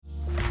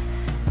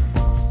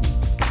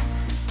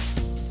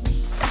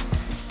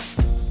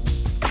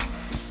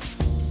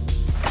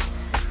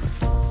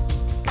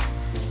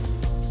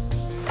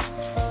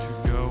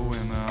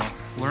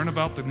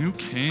about the new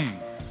king.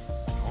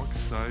 How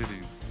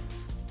exciting.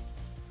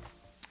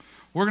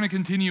 We're going to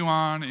continue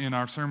on in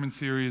our sermon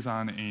series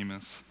on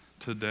Amos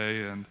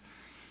today, and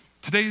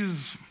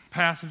today's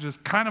passage is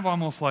kind of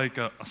almost like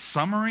a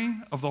summary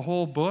of the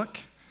whole book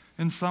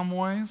in some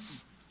ways,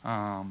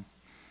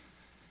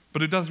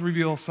 but it does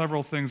reveal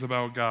several things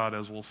about God,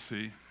 as we'll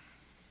see.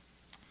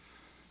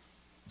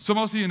 So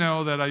most of you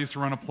know that I used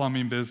to run a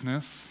plumbing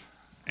business,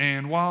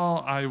 and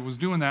while I was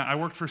doing that, I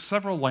worked for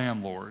several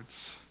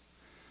landlords.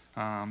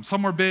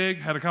 Some were big,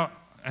 had a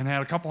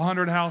couple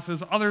hundred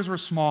houses. Others were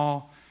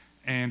small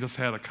and just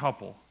had a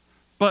couple.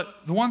 But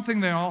the one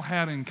thing they all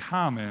had in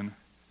common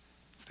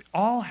is they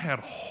all had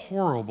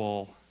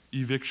horrible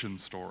eviction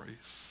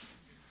stories.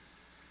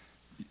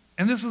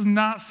 And this is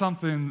not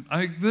something, I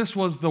think this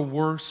was the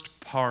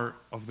worst part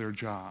of their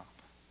job,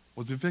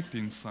 was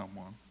evicting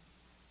someone.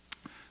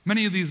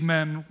 Many of these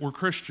men were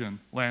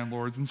Christian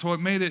landlords, and so it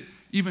made it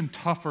even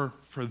tougher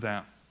for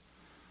them.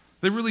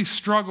 They really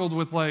struggled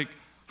with,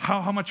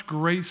 how much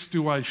grace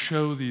do I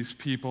show these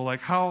people?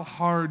 How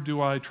hard do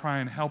I try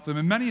and help them?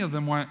 And many of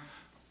them went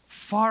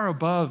far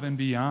above and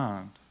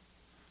beyond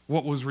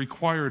what was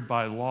required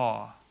by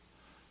law.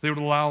 They would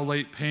allow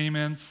late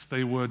payments.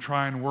 They would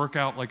try and work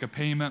out a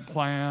payment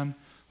plan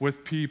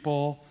with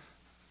people.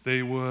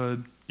 They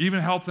would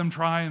even help them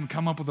try and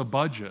come up with a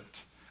budget.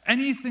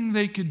 Anything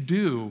they could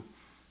do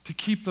to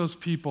keep those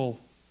people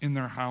in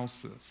their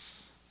houses.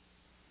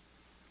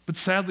 But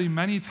sadly,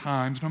 many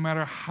times, no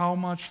matter how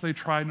much they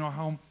tried,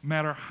 no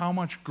matter how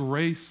much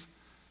grace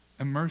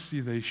and mercy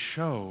they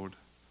showed,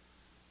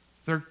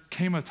 there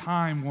came a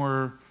time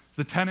where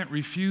the tenant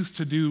refused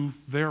to do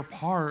their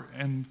part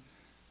and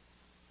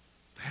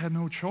they had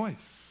no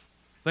choice.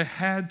 They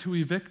had to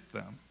evict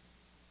them.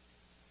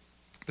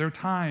 Their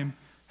time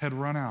had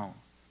run out.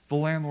 The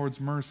landlord's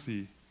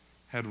mercy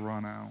had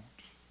run out.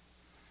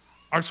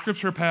 Our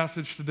scripture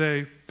passage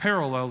today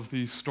parallels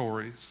these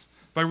stories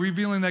by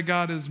revealing that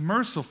God is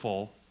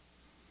merciful,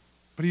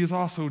 but he is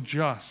also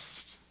just.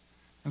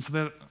 And so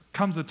there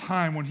comes a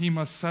time when he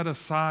must set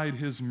aside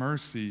his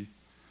mercy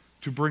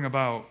to bring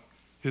about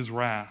his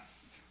wrath.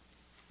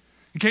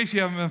 In case you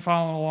haven't been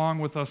following along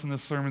with us in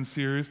this sermon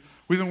series,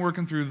 we've been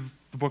working through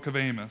the book of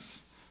Amos.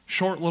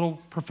 Short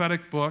little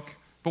prophetic book,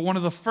 but one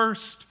of the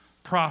first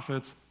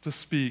prophets to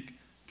speak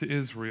to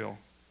Israel.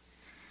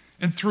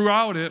 And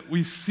throughout it,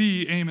 we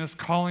see Amos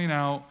calling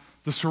out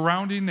the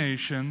surrounding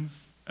nations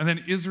and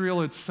then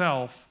Israel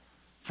itself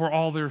for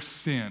all their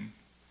sin.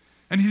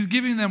 And he's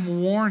giving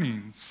them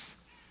warnings,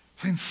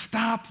 saying,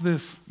 stop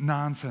this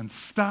nonsense.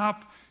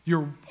 Stop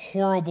your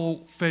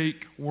horrible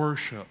fake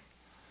worship.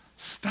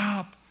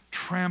 Stop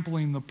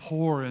trampling the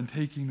poor and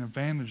taking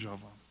advantage of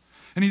them.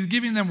 And he's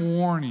giving them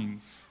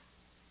warnings.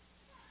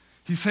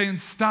 He's saying,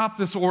 stop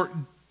this, or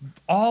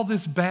all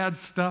this bad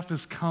stuff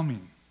is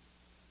coming.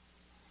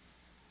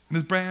 And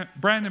as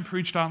Brandon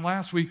preached on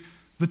last week,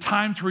 the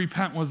time to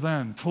repent was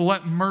then, to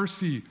let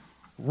mercy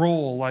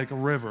roll like a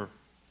river.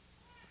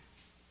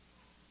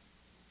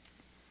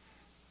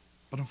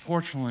 But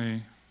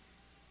unfortunately,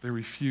 they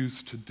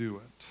refused to do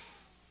it.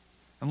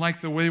 And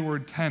like the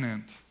wayward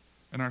tenant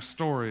in our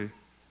story,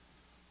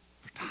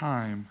 their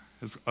time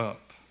is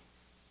up.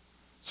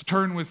 So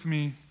turn with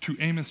me to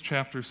Amos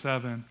chapter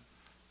 7,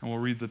 and we'll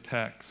read the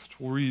text.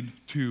 We'll read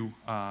to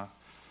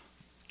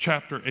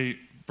chapter 8,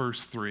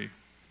 verse 3.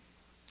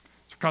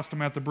 It's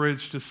custom at the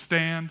bridge to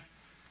stand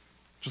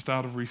just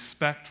out of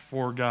respect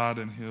for God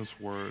and his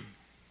word.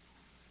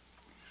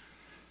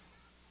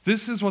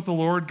 This is what the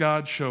Lord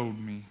God showed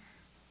me.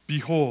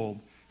 Behold,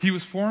 he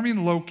was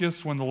forming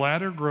locusts when the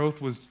latter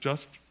growth was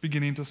just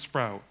beginning to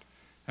sprout.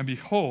 And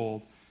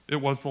behold, it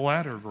was the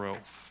latter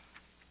growth.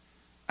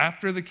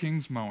 After the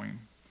king's mowing,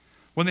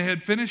 when they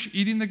had finished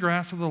eating the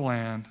grass of the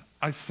land,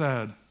 I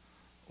said,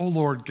 O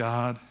Lord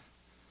God,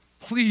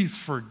 please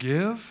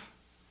forgive.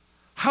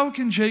 How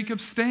can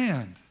Jacob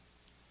stand?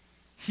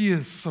 He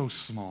is so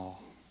small.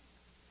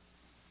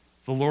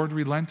 The Lord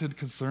relented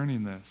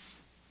concerning this.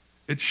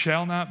 It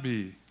shall not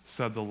be,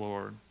 said the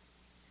Lord.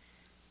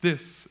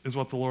 This is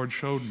what the Lord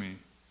showed me.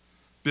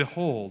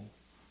 Behold,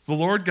 the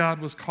Lord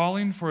God was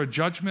calling for a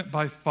judgment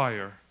by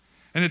fire,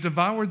 and it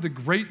devoured the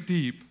great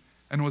deep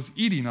and was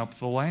eating up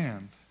the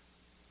land.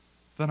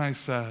 Then I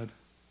said,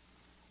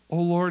 O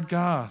Lord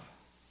God,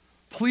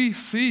 please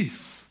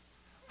cease.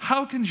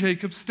 How can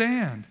Jacob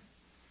stand?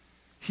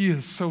 He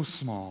is so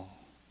small.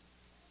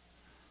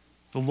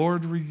 The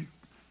Lord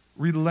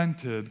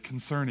relented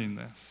concerning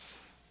this.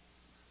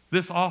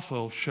 This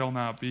also shall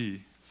not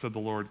be, said the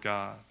Lord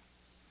God.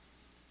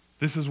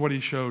 This is what he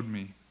showed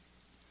me.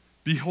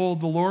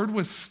 Behold, the Lord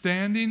was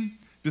standing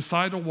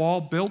beside a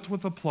wall built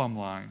with a plumb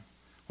line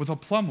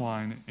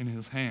in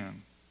his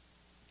hand.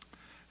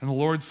 And the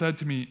Lord said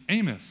to me,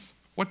 Amos,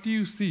 what do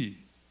you see?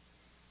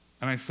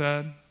 And I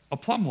said, a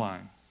plumb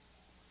line.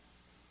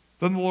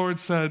 Then the Lord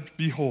said,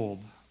 behold,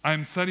 I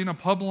am setting a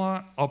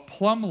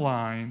plumb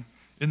line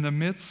in the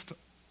midst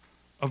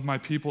of my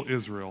people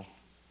Israel.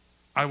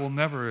 I will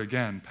never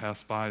again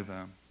pass by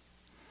them.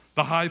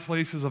 The high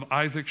places of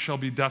Isaac shall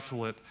be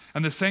desolate,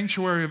 and the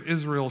sanctuary of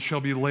Israel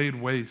shall be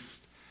laid waste.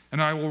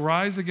 And I will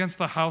rise against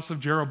the house of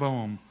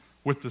Jeroboam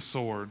with the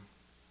sword.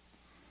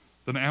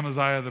 Then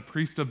Amaziah the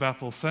priest of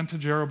Bethel sent to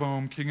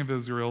Jeroboam king of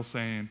Israel,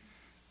 saying,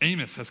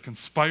 Amos has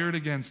conspired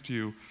against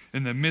you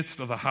in the midst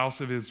of the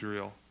house of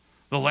Israel.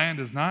 The land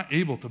is not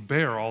able to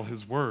bear all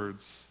his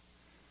words.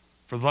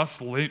 For thus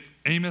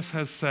Amos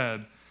has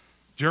said,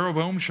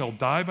 Jeroboam shall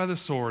die by the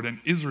sword, and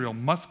Israel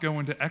must go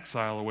into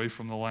exile away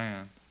from the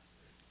land.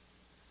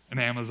 And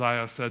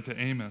Amaziah said to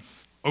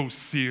Amos, O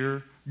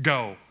seer,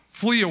 go,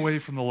 flee away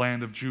from the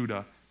land of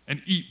Judah,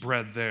 and eat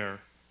bread there,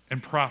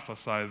 and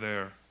prophesy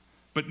there.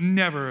 But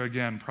never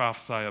again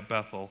prophesy at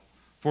Bethel,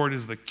 for it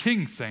is the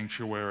king's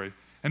sanctuary,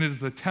 and it is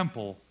the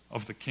temple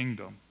of the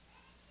kingdom.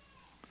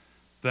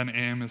 Then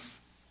Amos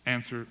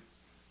answered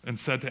and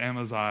said to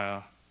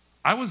Amaziah,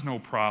 I was no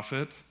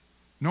prophet,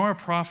 nor a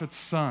prophet's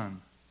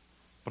son,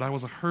 but I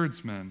was a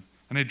herdsman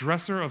and a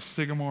dresser of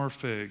sycamore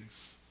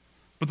figs.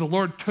 But the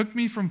Lord took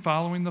me from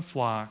following the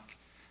flock,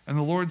 and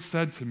the Lord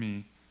said to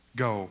me,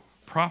 Go,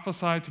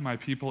 prophesy to my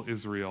people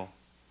Israel.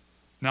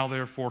 Now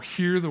therefore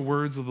hear the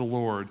words of the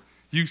Lord.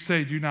 You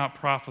say, do not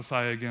prophesy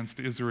against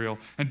Israel,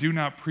 and do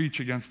not preach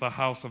against the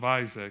house of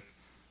Isaac.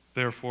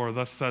 Therefore,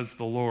 thus says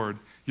the Lord,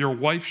 your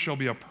wife shall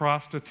be a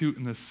prostitute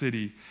in the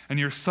city, and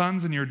your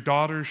sons and your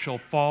daughters shall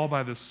fall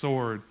by the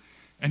sword,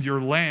 and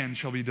your land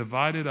shall be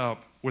divided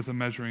up with a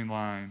measuring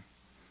line.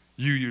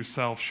 You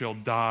yourself shall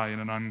die in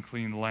an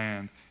unclean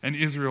land, and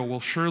Israel will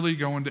surely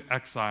go into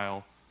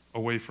exile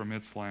away from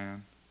its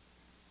land.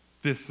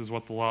 This is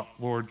what the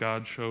Lord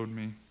God showed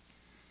me.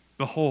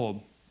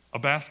 Behold, a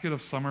basket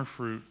of summer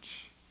fruit.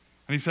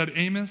 And he said,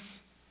 Amos,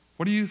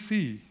 what do you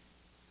see?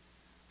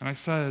 And I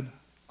said,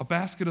 a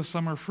basket of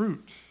summer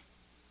fruit.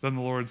 Then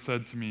the Lord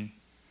said to me,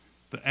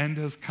 the end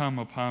has come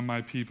upon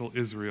my people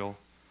Israel.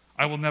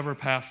 I will never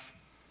again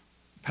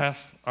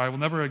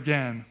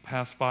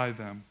pass by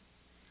them.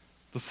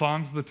 The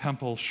songs of the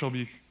temple shall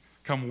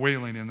become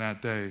wailing in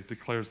that day,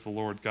 declares the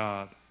Lord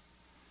God.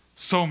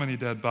 So many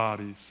dead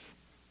bodies.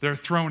 They're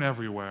thrown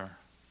everywhere.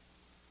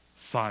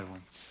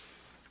 Silence.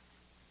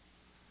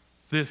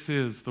 This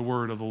is the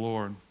word of the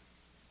Lord.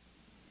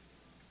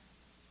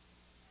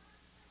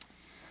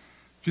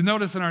 If you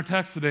notice in our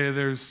text today,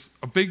 there's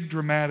a big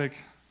dramatic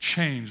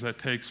change that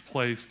takes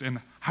place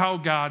in how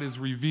God is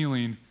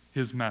revealing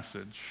his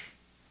message.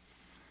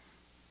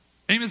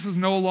 Amos is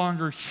no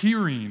longer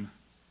hearing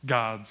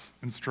God's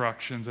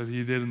instructions as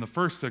he did in the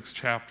first 6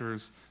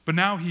 chapters, but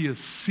now he is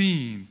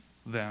seeing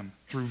them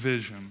through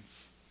visions.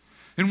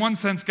 In one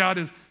sense, God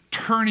is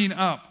turning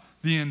up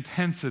the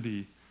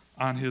intensity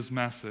on his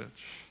message.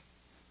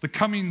 The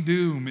coming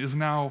doom is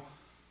now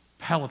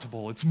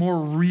palatable. It's more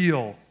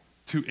real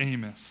to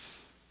Amos.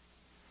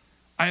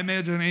 I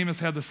imagine Amos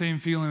had the same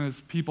feeling as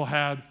people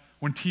had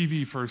when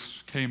TV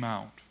first came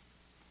out.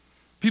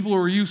 People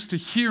were used to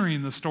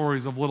hearing the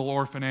stories of Little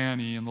Orphan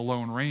Annie and the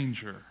Lone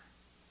Ranger.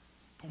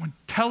 But when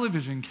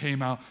television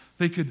came out,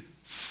 they could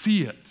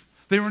see it.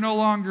 They were no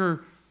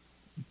longer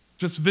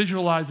just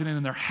visualizing it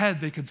in their head.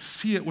 They could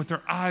see it with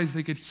their eyes.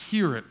 They could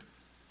hear it.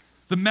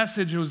 The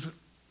message was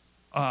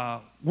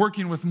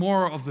working with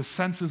more of the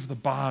senses of the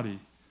body.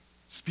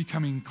 It's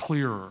becoming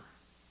clearer,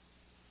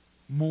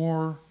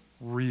 more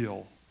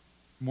real,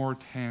 more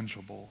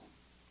tangible.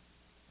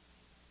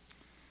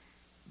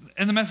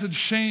 And the message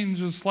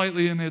changes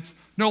slightly, and it's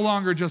no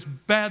longer just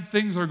bad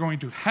things are going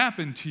to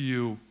happen to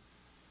you,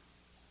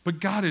 but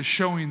God is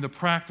showing the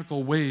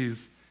practical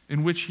ways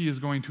in which he is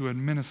going to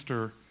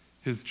administer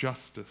his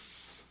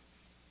justice.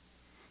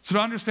 So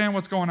to understand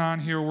what's going on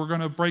here, we're going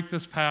to break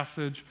this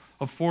passage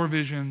of 4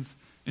 visions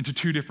into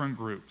 2 different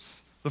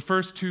groups. The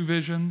first 2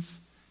 visions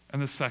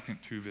and the second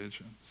 2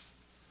 visions.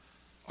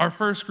 Our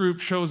first group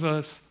shows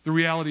us the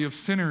reality of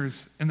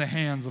sinners in the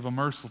hands of a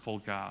merciful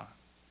God.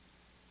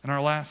 And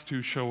our last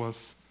 2 show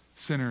us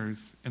sinners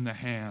in the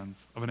hands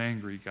of an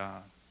angry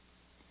God.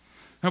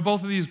 Now,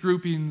 both of these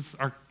groupings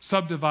are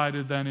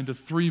subdivided then into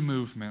 3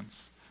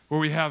 movements, where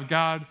we have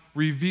God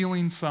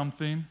revealing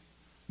something,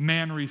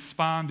 man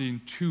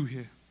responding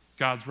to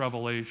God's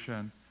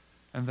revelation,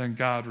 and then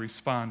God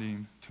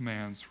responding to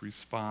man's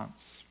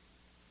response.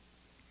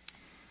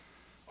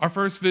 Our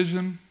first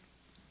vision,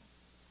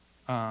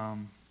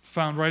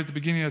 found right at the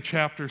beginning of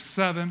chapter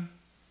 7,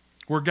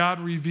 where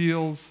God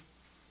reveals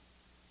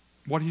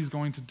what he's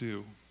going to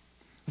do.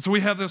 And so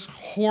we have this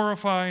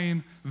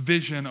horrifying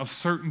vision of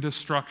certain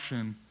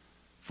destruction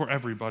for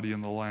everybody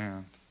in the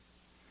land.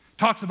 It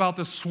talks about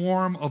the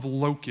swarm of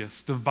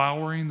locusts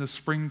devouring the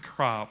spring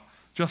crop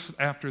just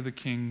after the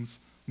king's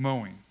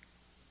mowing.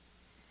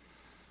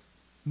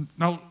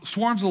 Now,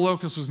 swarms of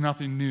locusts was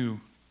nothing new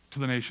to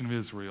the nation of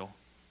Israel.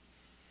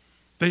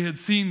 They had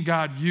seen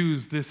God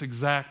use this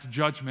exact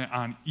judgment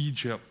on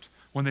Egypt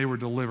when they were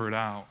delivered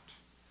out.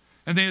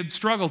 And they had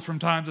struggled from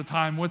time to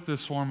time with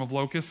this swarm of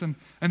locusts, and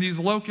these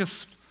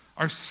locusts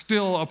are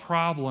still a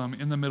problem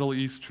in the Middle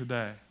East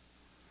today.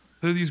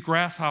 They're these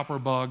grasshopper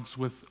bugs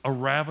with a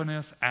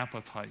ravenous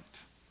appetite.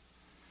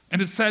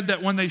 And it's said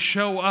that when they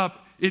show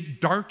up, it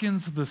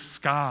darkens the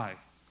sky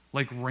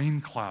like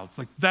rain clouds.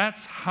 Like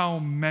that's how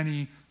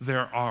many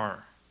there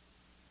are.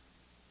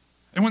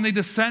 And when they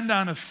descend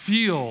on a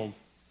field,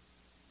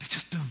 they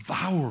just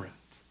devour it.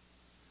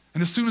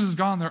 And as soon as it's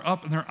gone, they're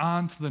up and they're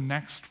on to the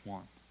next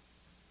one.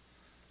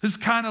 This is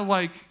kind of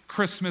like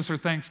Christmas or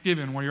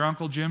Thanksgiving when your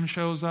Uncle Jim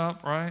shows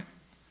up, right?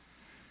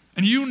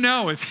 And you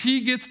know if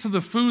he gets to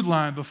the food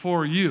line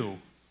before you,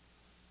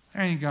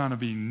 there ain't going to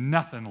be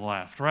nothing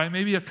left, right?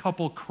 Maybe a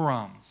couple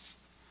crumbs.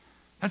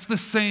 That's the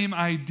same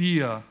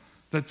idea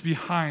that's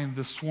behind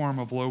the swarm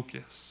of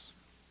locusts.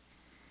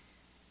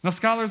 Now,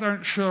 scholars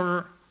aren't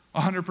sure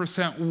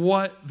 100%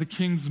 what the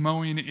king's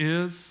mowing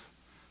is.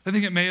 They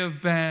think it may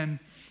have been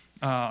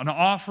an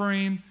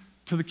offering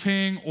to the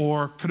king,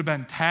 or could have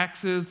been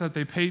taxes that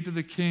they paid to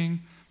the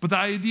king. But the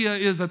idea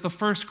is that the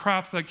first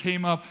crops that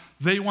came up,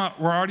 were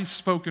already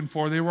spoken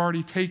for. They were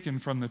already taken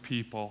from the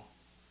people.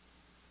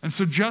 And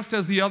so just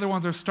as the other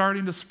ones are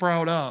starting to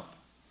sprout up,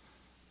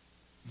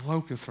 the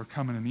locusts are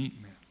coming and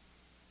eating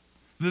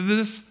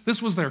it.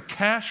 This was their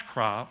cash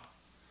crop,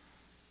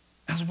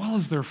 as well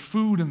as their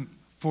food and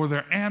for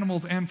their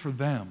animals and for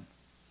them.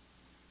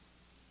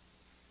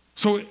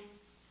 So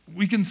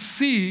we can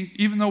see,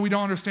 even though we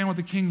don't understand what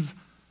the king's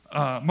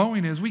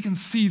mowing is, we can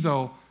see,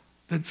 though,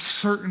 that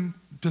certain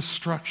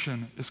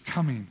destruction is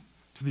coming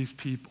to these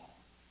people.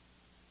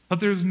 That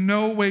there's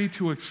no way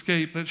to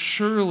escape, that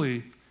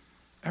surely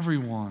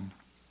everyone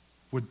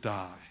would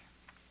die.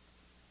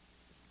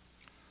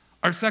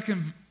 Our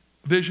second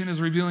vision is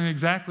revealing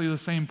exactly the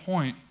same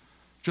point,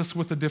 just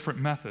with a different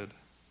method.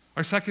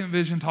 Our second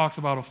vision talks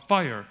about a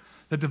fire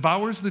that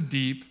devours the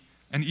deep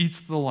and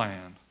eats the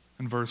land,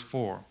 in verse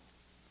 4.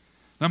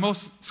 Now,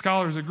 most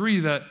scholars agree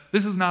that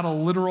this is not a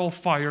literal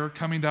fire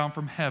coming down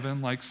from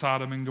heaven like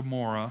Sodom and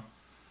Gomorrah,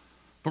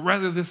 but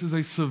rather this is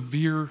a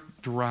severe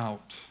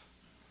drought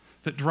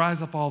that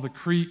dries up all the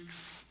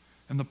creeks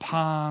and the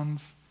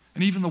ponds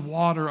and even the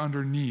water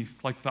underneath,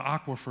 like the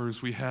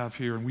aquifers we have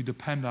here and we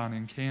depend on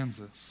in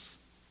Kansas.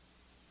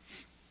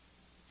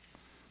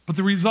 But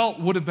the result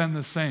would have been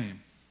the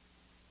same.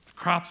 The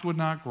crops would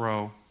not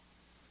grow,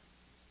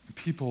 and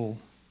people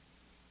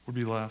would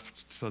be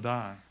left to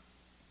die.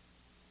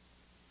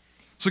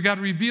 So God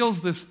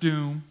reveals this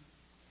doom,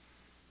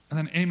 and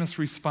then Amos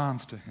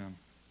responds to him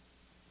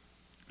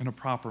in a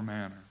proper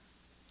manner.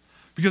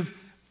 Because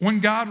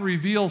when God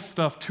reveals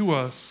stuff to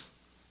us,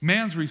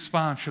 man's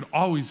response should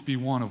always be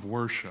one of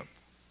worship.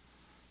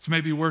 So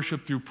maybe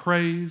worship through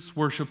praise,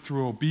 worship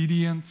through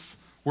obedience,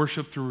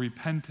 worship through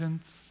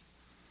repentance.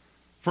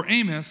 For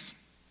Amos,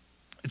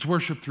 it's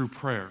worship through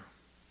prayer.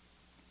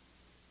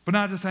 But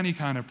not just any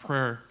kind of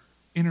prayer,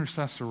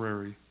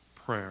 intercessory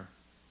prayer.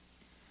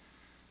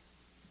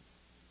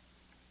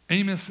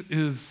 Amos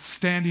is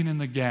standing in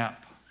the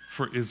gap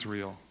for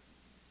Israel,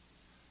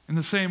 in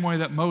the same way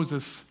that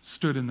Moses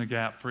stood in the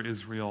gap for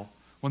Israel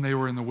when they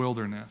were in the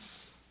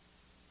wilderness.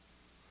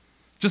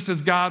 Just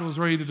as God was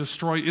ready to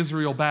destroy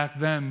Israel back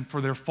then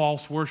for their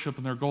false worship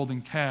and their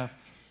golden calf,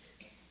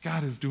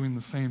 God is doing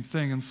the same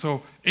thing. And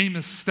so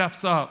Amos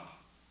steps up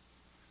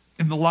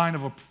in the line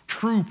of a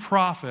true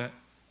prophet,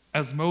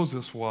 as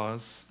Moses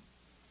was,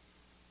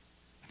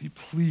 and he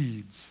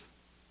pleads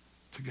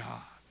to God.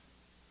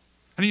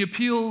 And he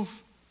appeals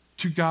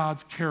to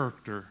God's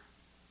character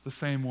the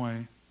same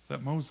way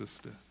that Moses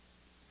did.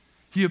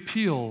 He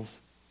appeals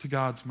to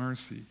God's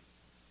mercy.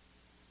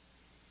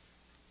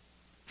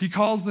 He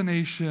calls the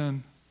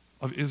nation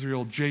of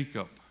Israel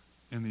Jacob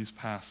in these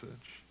passages,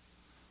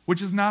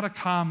 which is not a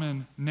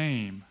common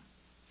name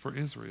for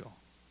Israel.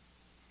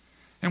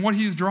 And what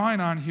he's drawing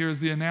on here is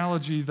the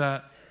analogy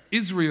that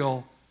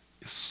Israel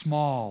is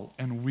small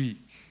and weak,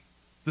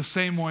 the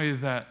same way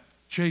that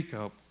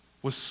Jacob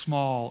was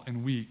small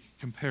and weak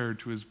compared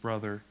to his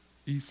brother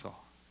Esau.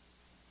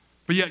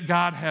 But yet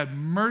God had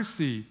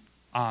mercy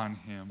on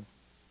him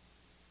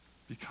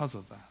because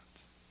of that.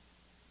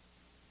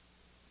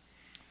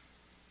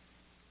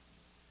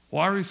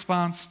 Well, our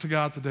response to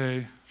God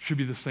today should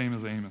be the same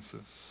as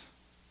Amos's.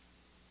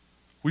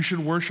 We should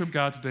worship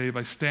God today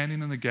by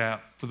standing in the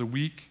gap for the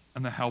weak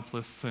and the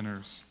helpless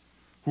sinners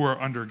who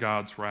are under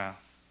God's wrath.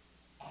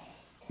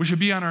 We should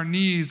be on our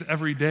knees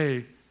every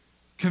day,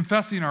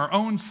 confessing our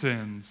own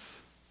sins,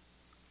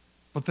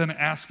 but then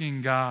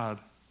asking God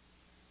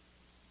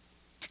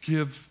to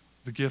give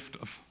the gift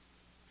of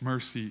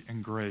mercy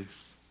and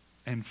grace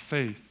and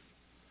faith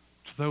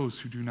to those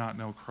who do not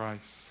know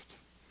Christ,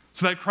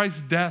 so that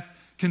Christ's death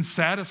can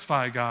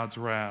satisfy God's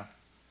wrath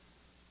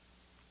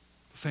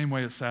the same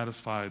way it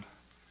satisfied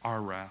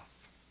our wrath.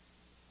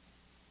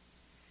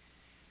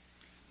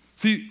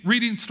 See,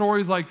 reading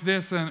stories like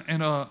this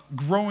and a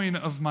growing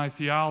of my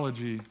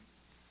theology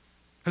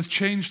has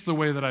changed the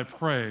way that I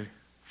pray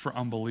for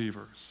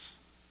unbelievers.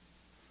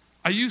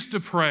 I used to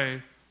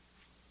pray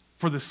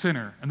for the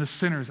sinner and the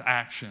sinner's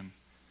action.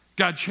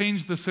 God,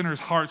 change the sinner's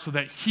heart so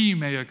that he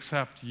may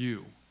accept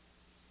you.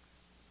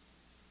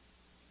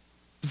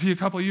 See, a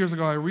couple of years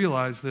ago, I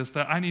realized this,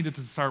 that I needed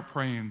to start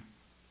praying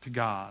to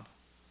God.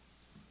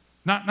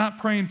 Not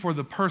praying for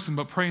the person,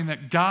 but praying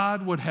that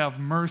God would have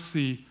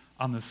mercy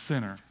on the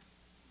sinner.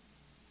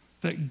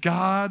 that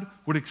God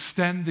would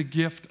extend the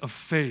gift of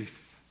faith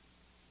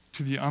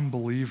to the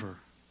unbeliever.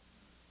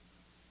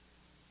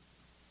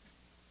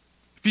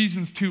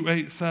 Ephesians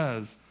 2:8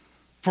 says,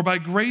 "For by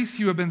grace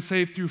you have been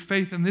saved through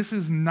faith, and this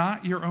is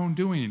not your own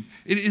doing.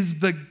 It is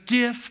the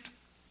gift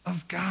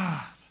of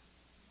God."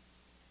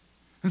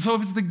 And so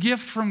if it's the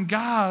gift from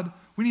God,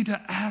 we need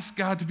to ask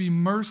God to be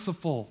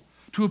merciful,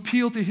 to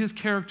appeal to his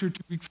character,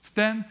 to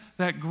extend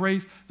that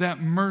grace, that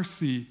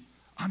mercy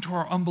onto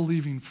our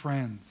unbelieving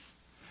friends,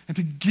 and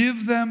to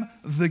give them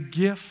the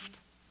gift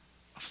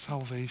of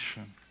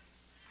salvation.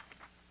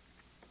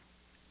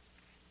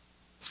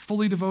 As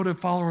fully devoted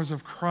followers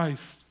of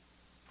Christ,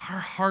 our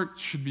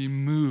hearts should be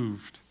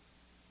moved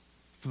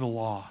for the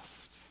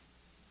lost.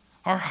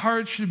 Our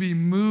hearts should be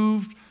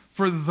moved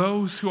for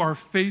those who are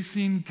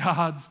facing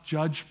God's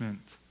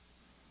judgment.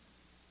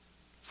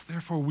 So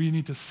therefore, we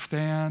need to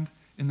stand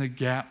in the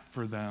gap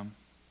for them,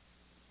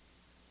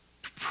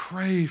 to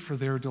pray for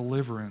their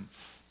deliverance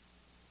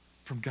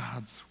from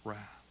God's wrath.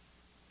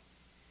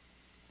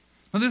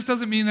 Now, this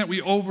doesn't mean that we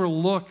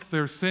overlook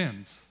their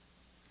sins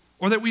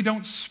or that we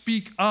don't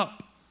speak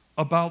up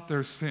about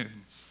their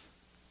sins,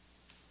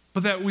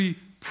 but that we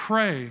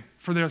pray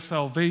for their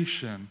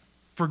salvation,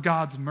 for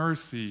God's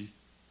mercy,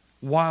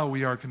 while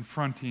we are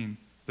confronting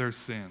their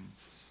sins.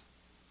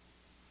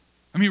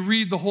 I mean,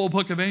 read the whole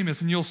book of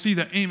Amos, and you'll see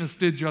that Amos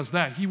did just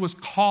that. He was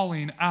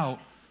calling out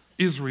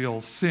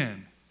Israel's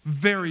sin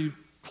very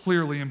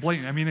clearly and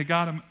blatantly. I mean, it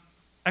got him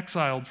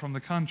exiled from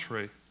the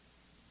country.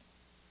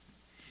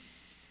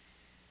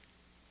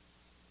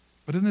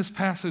 But in this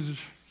passage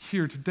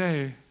here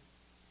today,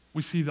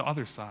 we see the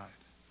other side.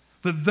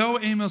 That though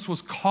Amos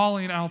was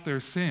calling out their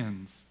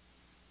sins,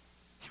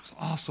 he was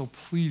also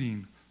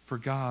pleading for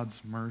God's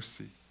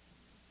mercy.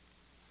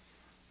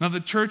 Now, the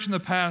church in the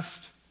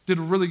past did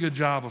a really good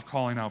job of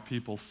calling out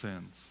people's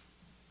sins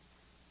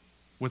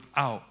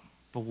without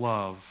the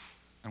love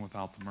and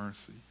without the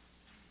mercy.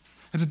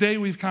 And today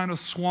we've kind of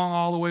swung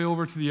all the way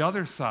over to the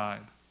other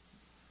side,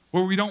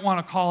 where we don't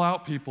want to call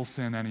out people's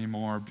sin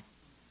anymore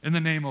in the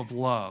name of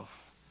love.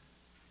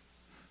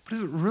 But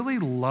is it really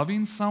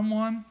loving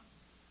someone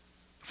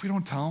if we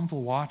don't tell them to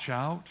watch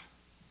out?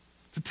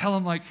 To tell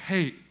them, like,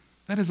 hey,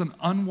 that is an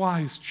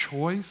unwise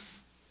choice.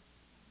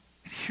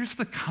 And here's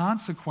the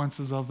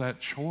consequences of that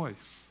choice.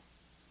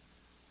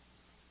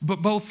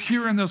 But both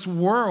here in this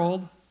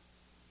world,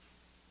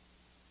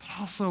 but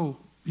also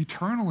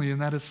eternally,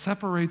 and that it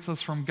separates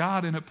us from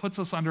God and it puts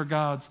us under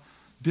God's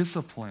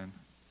discipline.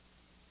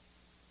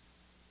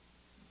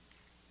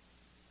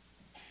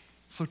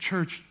 So,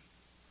 church,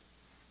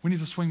 we need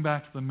to swing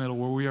back to the middle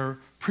where we are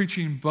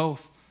preaching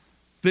both,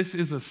 this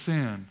is a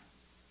sin,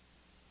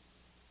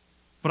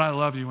 but I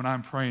love you and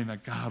I'm praying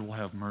that God will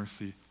have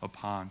mercy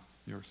upon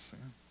your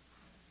sin.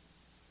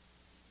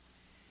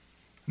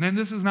 And then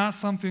this is not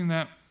something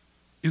that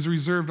is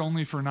reserved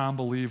only for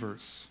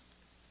non-believers.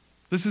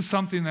 This is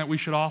something that we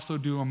should also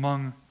do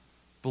among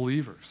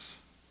believers.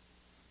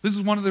 This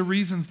is one of the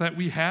reasons that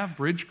we have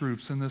bridge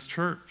groups in this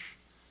church.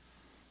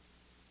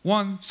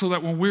 One, so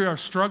that when we are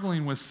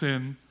struggling with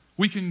sin,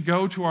 we can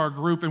go to our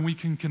group and we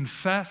can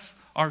confess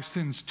our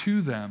sins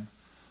to them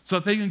so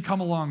that they can come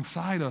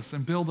alongside us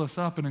and build us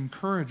up and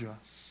encourage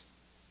us.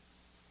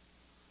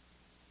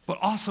 But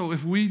also,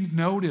 if we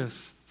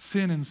notice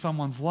sin in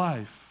someone's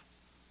life,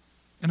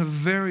 in a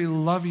very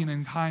loving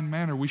and kind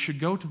manner, we should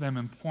go to them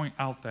and point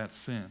out that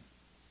sin.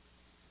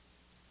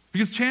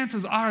 Because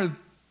chances are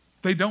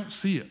they don't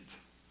see it.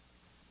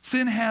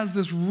 Sin has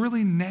this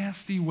really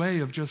nasty way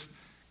of just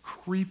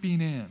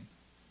creeping in,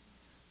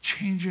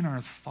 changing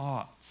our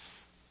thoughts,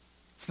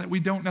 so that we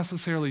don't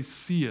necessarily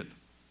see it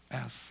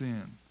as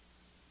sin.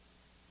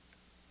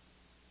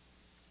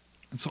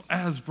 And so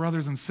as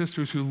brothers and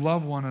sisters who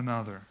love one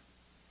another,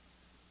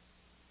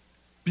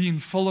 being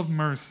full of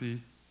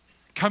mercy,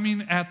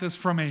 coming at this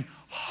from a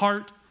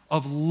heart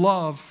of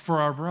love for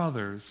our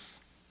brothers,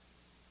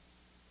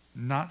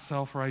 not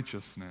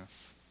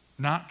self-righteousness,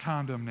 not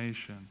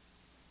condemnation,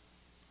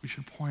 we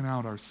should point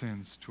out our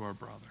sins to our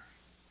brother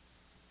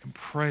and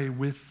pray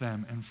with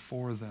them and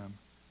for them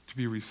to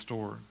be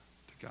restored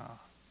to God.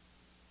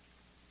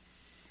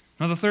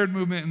 Now, the third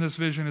movement in this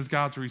vision is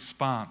God's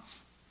response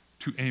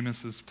to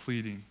Amos's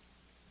pleading.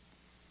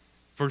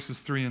 Verses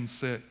 3 and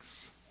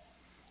 6.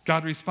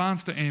 God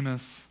responds to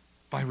Amos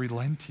by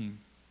relenting,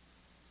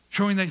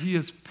 showing that he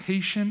is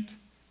patient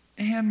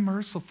and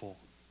merciful.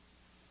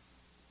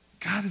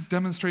 God is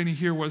demonstrating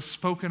here what is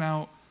spoken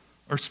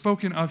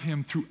of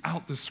him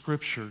throughout the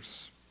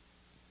scriptures.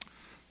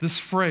 This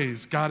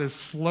phrase, God is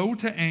slow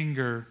to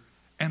anger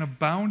and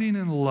abounding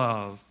in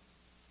love,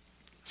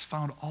 is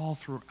found all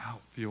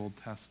throughout the Old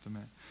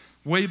Testament.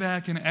 Way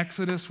back in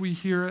Exodus we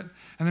hear it,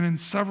 and then in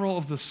several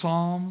of the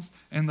Psalms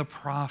and the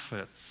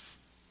prophets.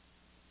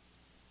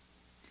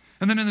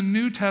 And then in the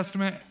New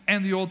Testament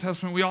and the Old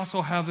Testament, we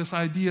also have this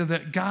idea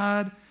that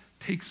God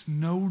takes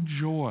no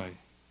joy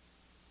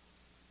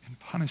in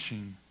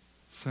punishing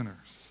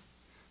sinners.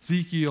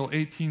 Ezekiel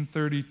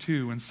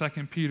 18:32 and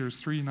 2 Peter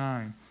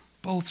 3:9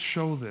 both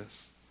show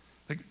this,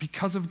 that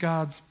because of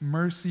God's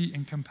mercy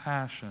and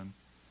compassion,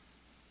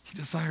 he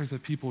desires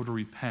that people would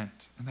repent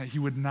and that he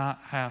would not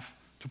have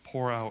to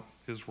pour out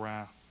his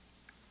wrath,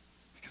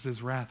 because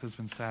his wrath has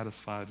been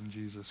satisfied in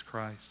Jesus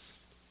Christ.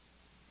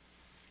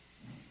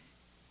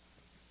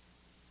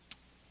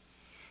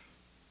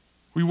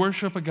 We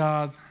worship a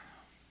God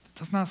that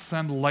does not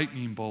send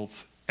lightning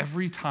bolts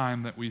every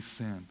time that we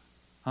sin.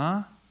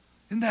 Huh?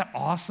 Isn't that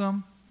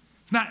awesome?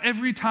 It's not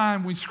every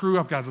time we screw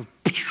up, God just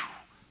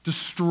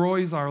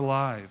destroys our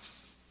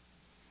lives.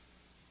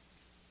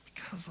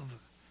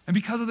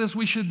 Because of this,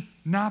 we should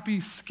not be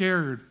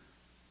scared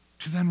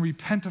to then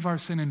repent of our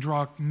sin and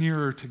draw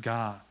nearer to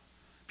God,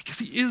 because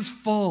he is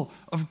full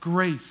of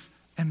grace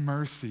and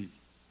mercy.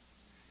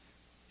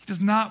 He does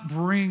not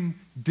bring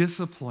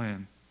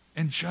discipline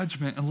and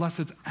judgment unless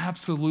it's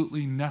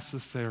absolutely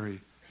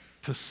necessary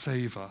to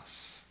save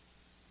us.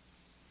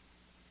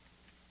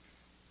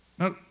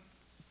 Now,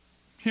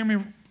 hear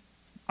me,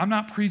 I'm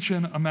not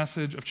preaching a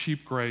message of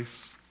cheap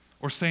grace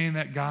or saying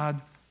that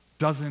God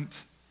doesn't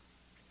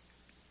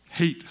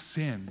hate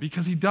sin,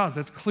 because he does.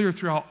 That's clear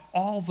throughout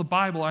all the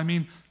Bible. I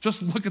mean,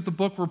 just look at the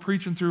book we're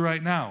preaching through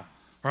right now,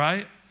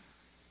 right?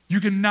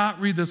 You cannot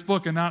read this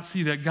book and not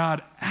see that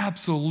God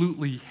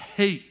absolutely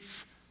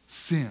hates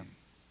sin.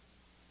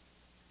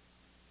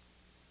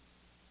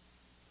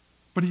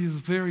 But he is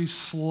very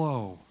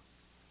slow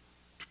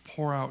to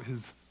pour out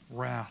his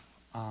wrath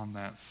on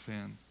that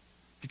sin,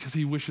 because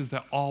he wishes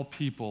that all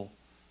people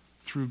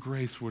through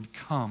grace would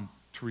come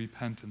to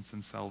repentance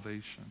and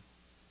salvation.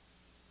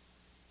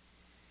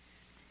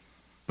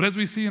 But as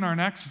we see in our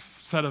next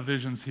set of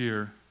visions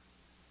here,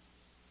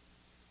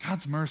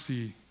 God's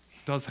mercy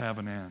does have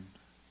an end.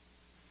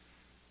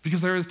 Because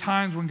there is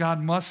times when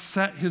God must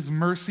set his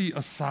mercy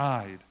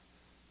aside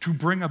to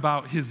bring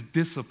about his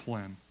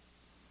discipline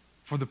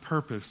for the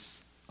purpose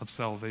of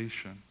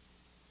salvation.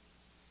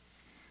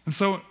 And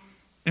so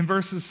in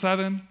verses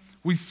 7,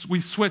 we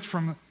switch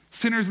from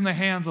sinners in the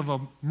hands of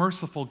a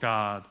merciful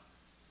God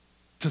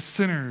to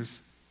sinners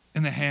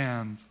in the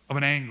hands of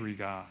an angry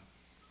God.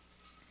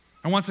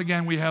 And once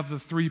again, we have the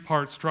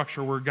three-part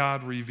structure where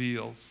God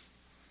reveals.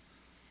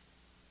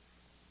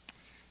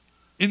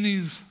 In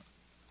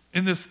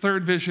this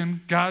third vision,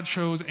 God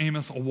shows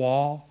Amos a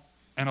wall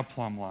and a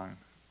plumb line.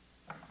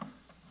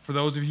 For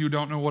those of you who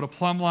don't know what a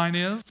plumb line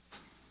is,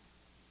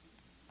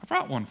 I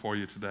brought one for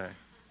you today.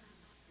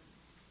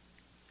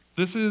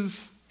 This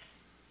is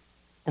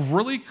a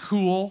really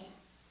cool,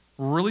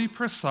 really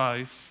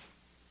precise,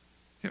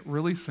 yet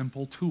really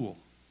simple tool.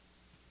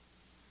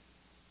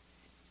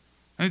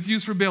 And it's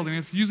used for building.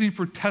 It's using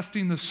for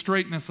testing the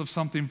straightness of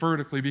something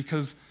vertically,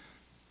 because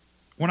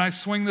when I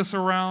swing this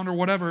around or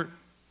whatever,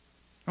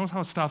 notice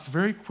how it stops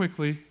very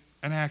quickly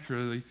and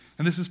accurately,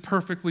 and this is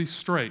perfectly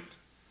straight.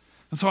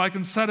 And so I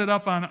can set it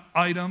up on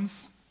items,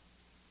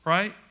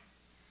 right?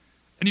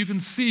 And you can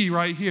see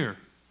right here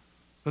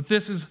that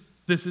this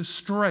is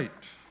straight.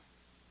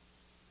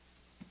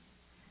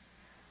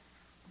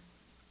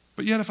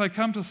 But yet if I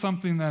come to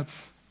something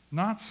that's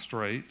not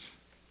straight,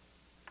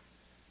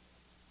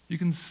 you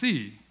can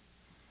see.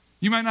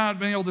 You might not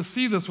be able to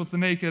see this with the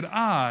naked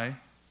eye,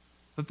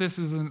 that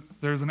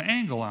there's an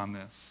angle on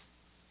this.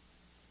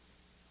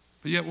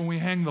 But yet when we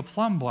hang the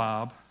plumb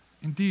bob,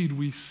 indeed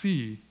we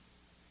see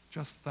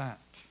just that.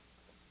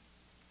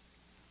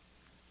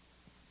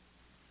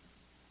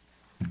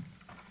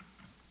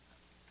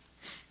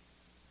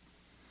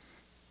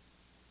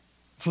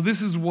 So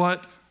this is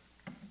what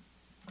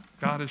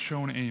God has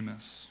shown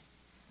Amos.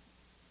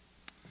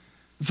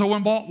 So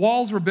when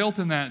walls were built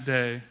in that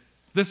day,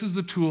 this is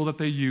the tool that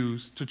they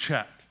used to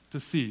check, to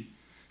see.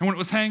 And when it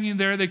was hanging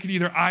there, they could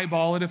either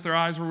eyeball it if their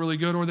eyes were really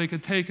good, or they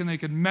could take and they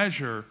could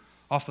measure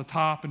off the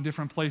top and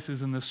different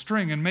places in the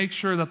string and make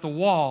sure that the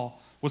wall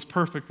was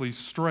perfectly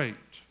straight.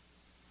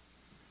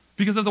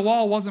 Because if the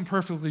wall wasn't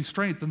perfectly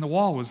straight, then the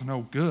wall was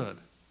no good.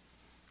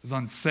 It was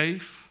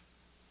unsafe,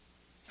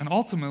 and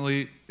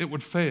ultimately it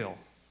would fail.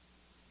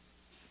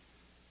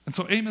 And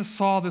so Amos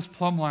saw this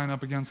plumb line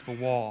up against the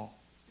wall,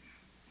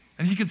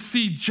 and he could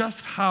see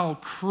just how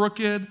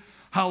crooked,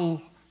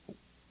 how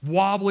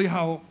wobbly,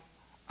 how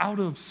out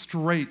of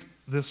straight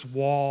this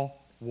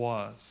wall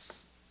was.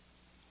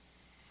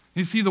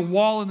 You see, the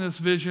wall in this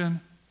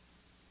vision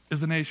is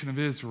the nation of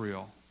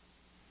Israel,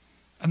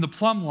 and the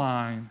plumb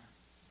line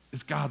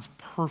is God's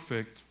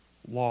perfect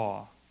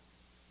law.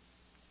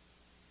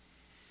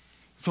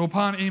 So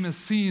upon Amos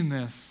seeing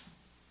this,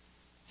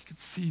 he could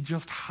see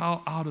just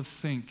how out of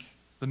sync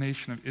the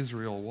nation of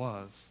Israel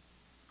was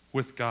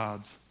with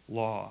God's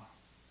law.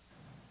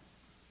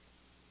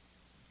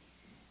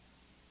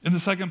 In the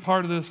second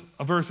part of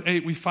verse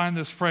 8, we find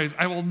this phrase,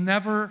 I will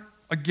never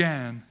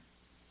again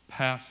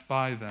pass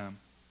by them.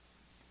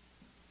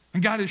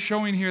 And God is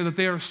showing here that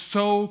they are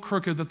so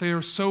crooked, that they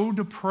are so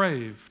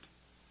depraved,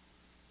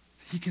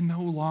 that he can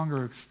no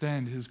longer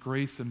extend his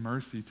grace and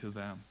mercy to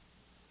them.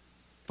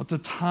 But the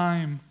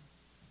time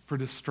for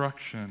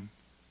destruction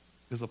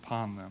is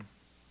upon them.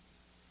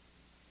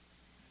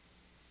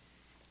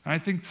 And I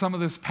think some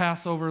of this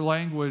Passover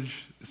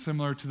language is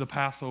similar to the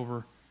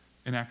Passover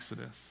in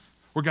Exodus,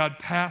 where God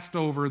passed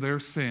over their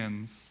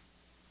sins,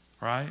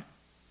 right?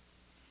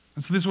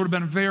 And so this would have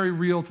been very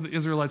real to the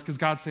Israelites because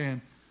God's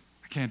saying,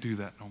 I can't do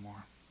that no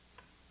more.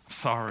 I'm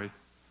sorry.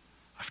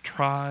 I've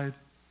tried,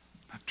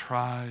 I've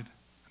tried,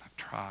 and I've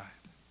tried.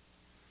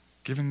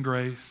 Given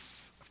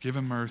grace, I've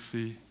given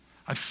mercy.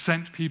 I've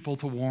sent people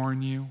to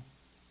warn you,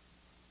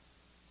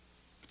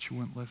 but you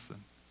wouldn't listen.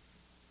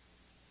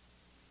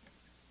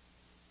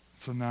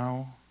 So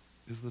now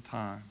is the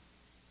time.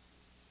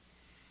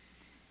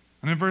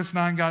 And in verse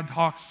 9, God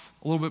talks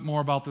a little bit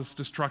more about this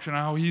destruction,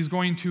 how he's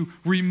going to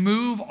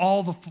remove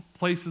all the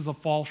places of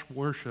false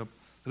worship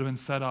that have been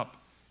set up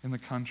in the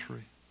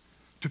country,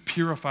 to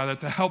purify that,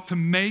 to help to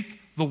make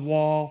the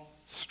wall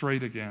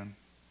straight again.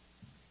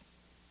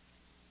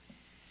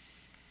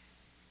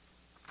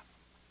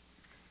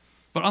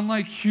 But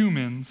unlike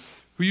humans,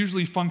 who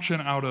usually function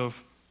out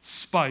of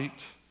spite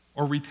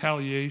or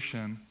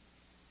retaliation,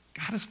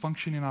 God is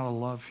functioning out of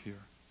love here.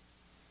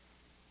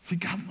 See,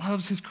 God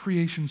loves his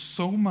creation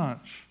so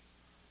much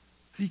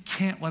that he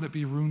can't let it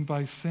be ruined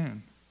by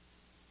sin.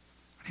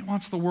 And he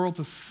wants the world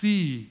to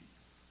see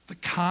the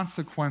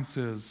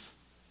consequences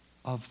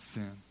of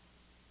sin.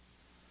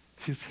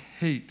 His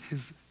hate, his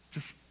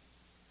just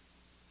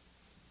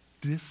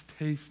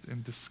distaste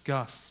and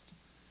disgust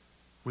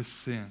with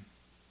sin.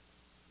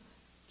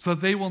 So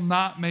that they will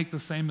not make the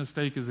same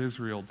mistake as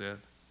Israel did.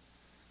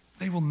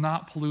 They will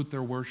not pollute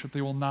their worship.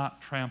 They will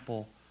not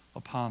trample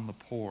upon the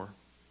poor.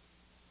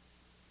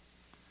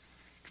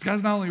 Because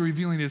God's not only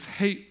revealing his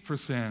hate for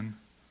sin,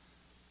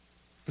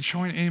 but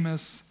showing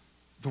Amos,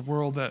 the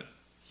world, that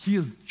he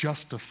is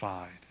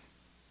justified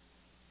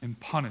in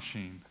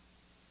punishing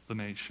the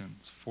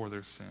nations for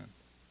their sin.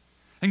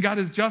 And God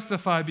is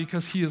justified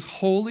because he is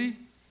holy,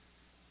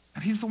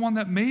 and he's the one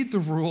that made the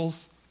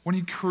rules when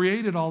he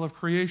created all of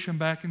creation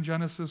back in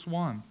Genesis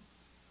 1.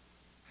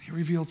 He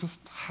reveals just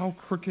how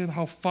crooked,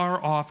 how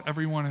far off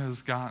everyone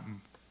has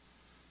gotten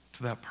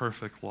to that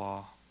perfect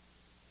law.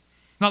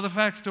 Now, the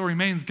fact still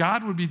remains,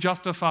 God would be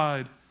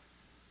justified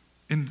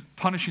in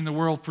punishing the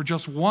world for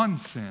just one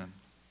sin.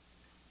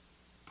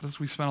 But as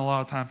we spent a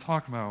lot of time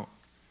talking about,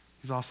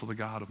 he's also the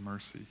God of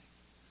mercy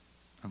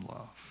and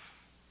love.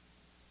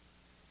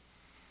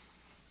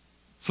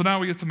 So now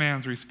we get to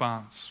man's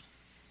response.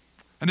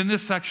 And in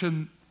this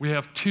section, we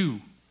have two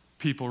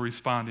people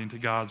responding to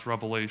God's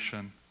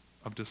revelation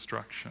of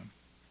destruction.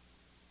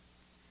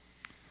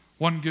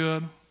 One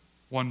good,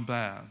 one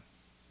bad.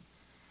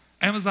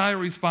 Amaziah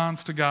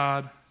responds to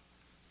God,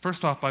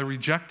 first off, by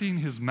rejecting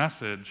his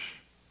message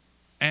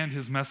and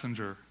his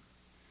messenger.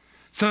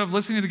 Instead of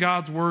listening to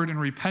God's word and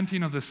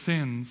repenting of the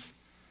sins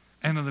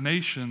and of the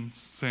nation's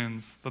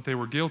sins that they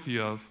were guilty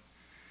of,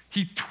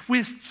 he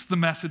twists the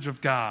message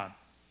of God.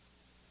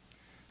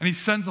 And he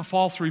sends a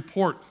false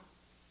report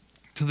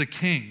to the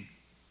king,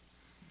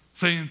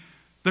 saying,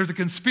 there's a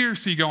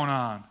conspiracy going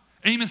on.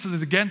 Amos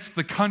is against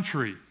the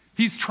country.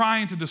 He's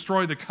trying to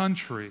destroy the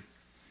country.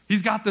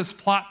 He's got this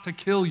plot to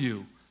kill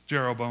you,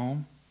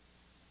 Jeroboam.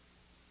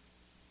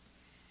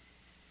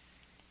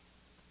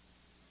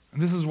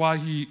 And this is why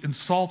he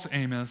insults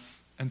Amos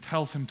and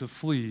tells him to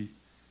flee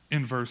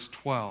in verse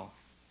 12.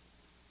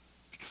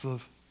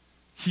 Because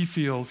he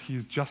feels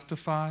he's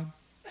justified.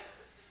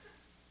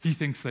 He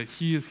thinks that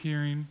he is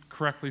hearing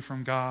correctly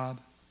from God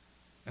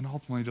and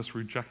ultimately just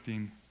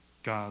rejecting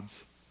God's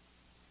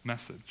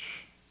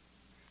message.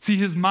 See,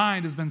 his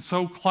mind has been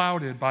so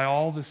clouded by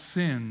all the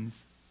sins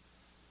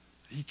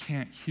that he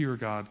can't hear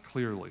God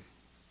clearly.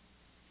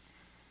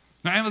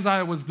 Now,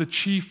 Amaziah was the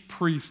chief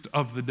priest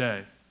of the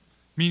day,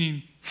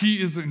 meaning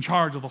he is in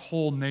charge of the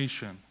whole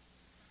nation.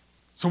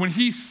 So when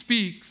he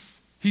speaks,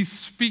 he's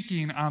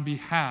speaking on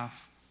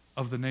behalf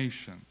of the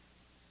nation.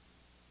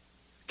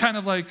 Kind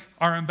of like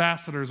our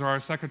ambassadors or our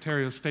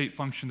Secretary of State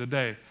function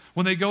today.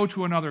 When they go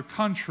to another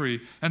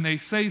country and they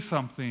say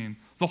something,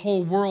 the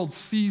whole world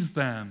sees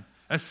them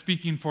as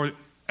speaking for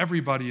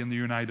everybody in the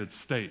United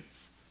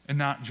States and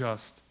not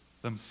just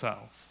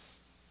themselves.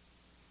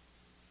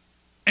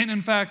 And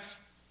in fact,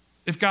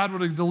 if God would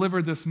have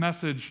delivered this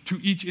message to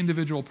each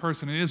individual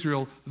person in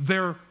Israel,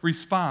 their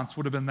response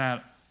would have been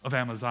that of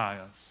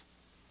Amaziah's,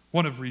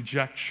 one of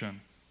rejection.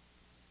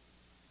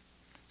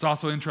 It's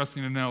also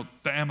interesting to note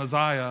that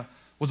Amaziah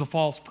was a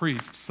false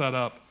priest set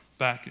up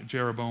back at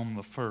Jeroboam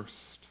the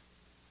first.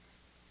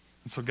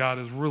 And so God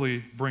is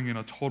really bringing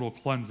a total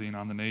cleansing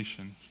on the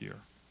nation here.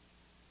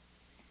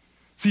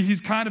 See,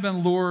 he's kind of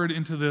been lured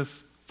into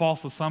this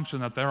false assumption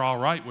that they're all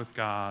right with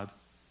God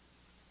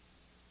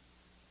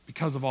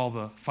because of all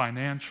the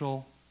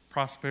financial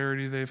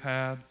prosperity they've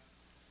had.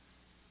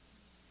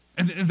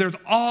 And there's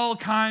all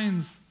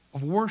kinds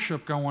of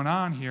worship going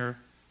on here,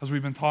 as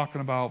we've been talking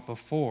about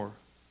before.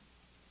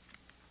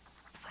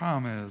 The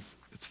problem is,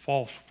 it's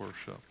false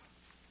worship.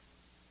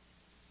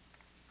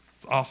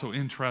 It's also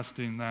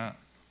interesting that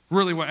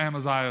really what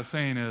Amaziah is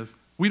saying is,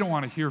 we don't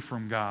want to hear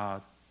from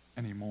God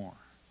anymore.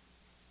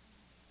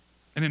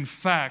 And in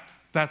fact,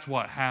 that's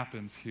what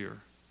happens here.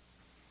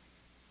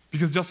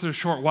 Because just in a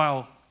short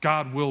while,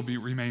 God will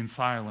remain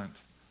silent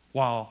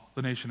while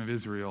the nation of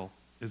Israel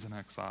is in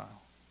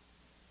exile.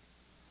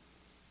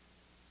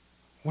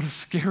 What a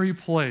scary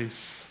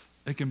place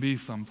it can be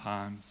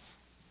sometimes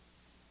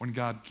when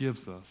God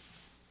gives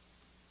us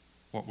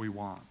what we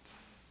want.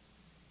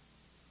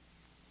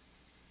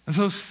 And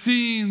so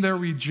seeing their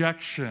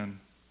rejection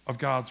of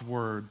God's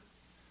word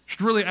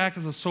should really act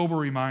as a sober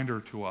reminder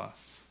to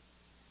us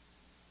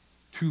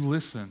to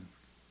listen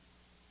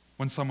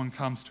when someone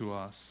comes to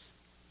us,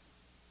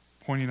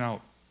 pointing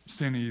out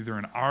sin either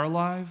in our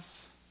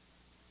lives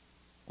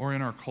or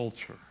in our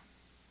culture.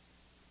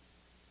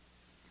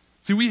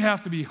 See, we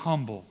have to be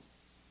humble.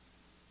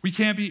 We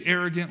can't be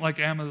arrogant like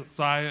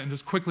Amaziah and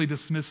just quickly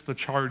dismiss the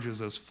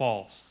charges as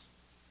false.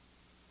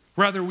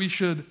 Rather, we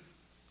should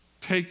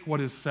take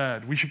what is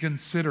said. We should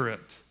consider it.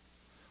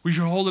 We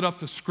should hold it up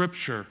to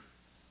Scripture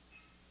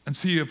and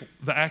see if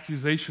the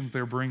accusations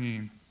they're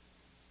bringing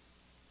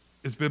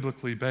is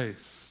biblically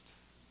based.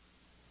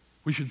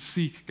 We should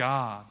seek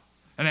God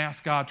and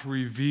ask God to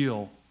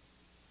reveal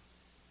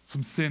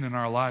some sin in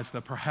our lives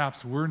that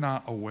perhaps we're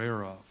not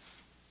aware of.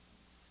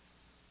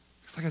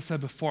 Because like I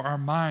said before, our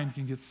mind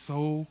can get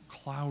so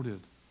clouded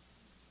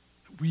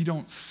that we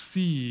don't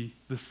see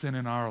the sin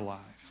in our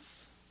lives.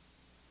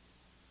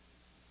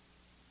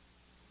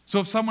 So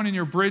if someone in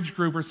your bridge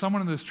group or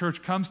someone in this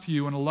church comes to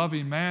you in a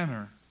loving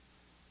manner,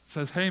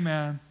 says, hey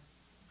man,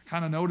 I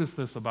kind of noticed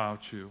this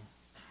about you.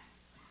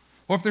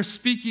 Or if they're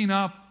speaking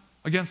up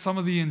against some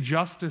of the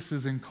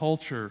injustices in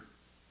culture,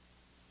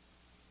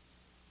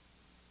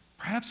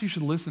 perhaps you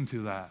should listen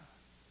to that.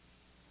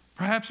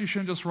 Perhaps you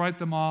shouldn't just write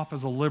them off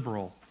as a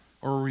liberal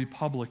or a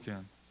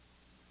Republican.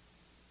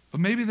 But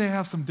maybe they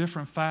have some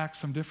different facts,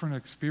 some different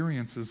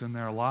experiences in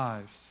their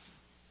lives.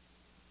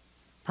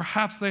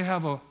 Perhaps they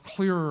have a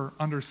clearer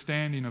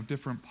understanding of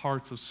different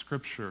parts of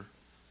Scripture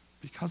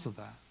because of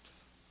that.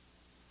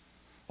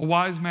 A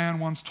wise man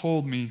once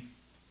told me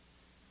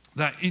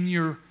that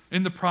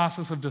in the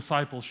process of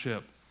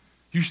discipleship,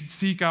 you should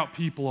seek out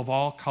people of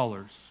all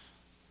colors,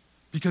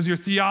 because your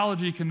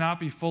theology cannot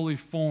be fully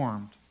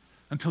formed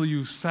until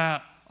you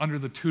sat under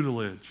the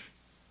tutelage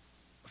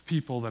of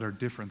people that are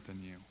different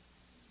than you.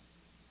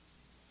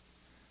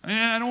 And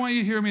I don't want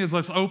you to hear me as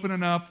let's open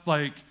it up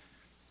like,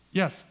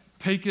 yes,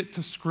 take it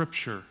to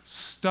Scripture.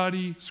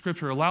 Study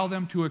Scripture. Allow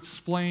them to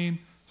explain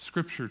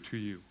Scripture to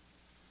you.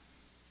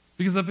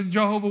 Because if a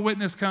Jehovah's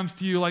Witness comes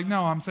to you like,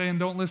 no, I'm saying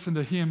don't listen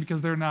to him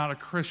because they're not a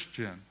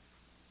Christian.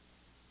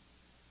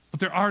 But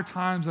there are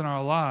times in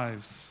our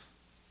lives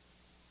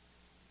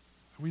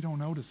that we don't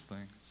notice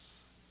things.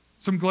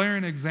 Some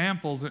glaring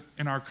examples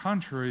in our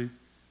country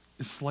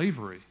is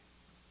slavery,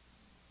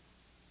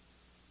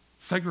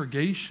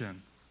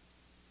 segregation,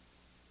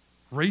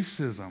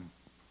 racism.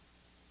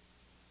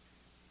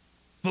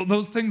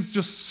 Those things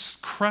just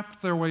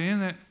crept their way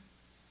in it.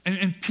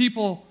 And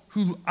people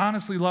who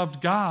honestly loved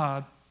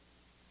God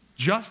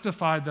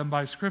justified them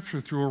by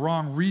Scripture through a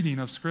wrong reading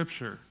of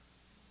Scripture.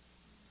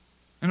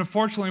 And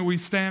unfortunately, we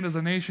stand as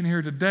a nation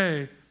here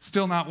today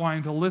still not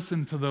wanting to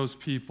listen to those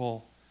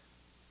people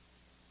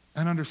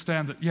and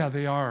understand that, yeah,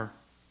 they are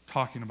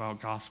talking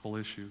about gospel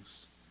issues.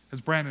 As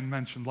Brandon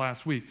mentioned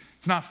last week,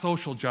 it's not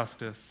social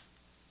justice,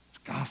 it's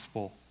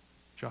gospel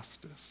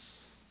justice.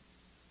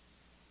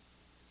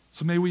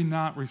 So may we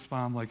not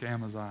respond like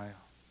Amaziah,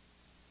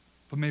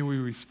 but may we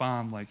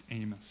respond like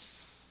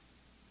Amos.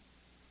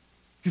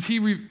 Because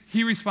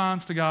he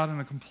responds to God in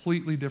a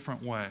completely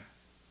different way.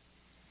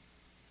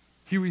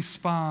 He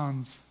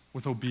responds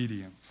with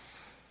obedience.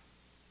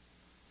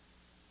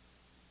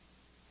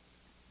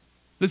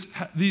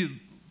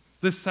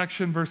 This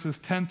section, verses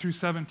 10 through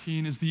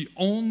 17, is the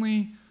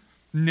only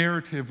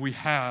narrative we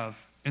have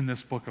in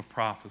this book of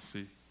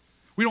prophecy.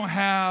 We don't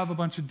have a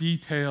bunch of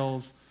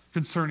details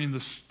concerning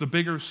the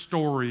bigger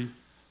story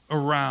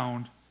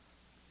around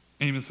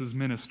Amos's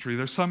ministry.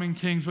 There's some in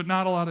Kings, but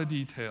not a lot of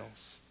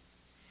details.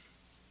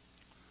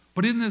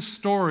 But in this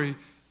story,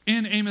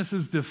 in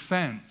Amos's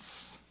defense,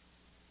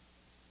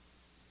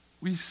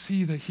 we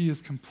see that he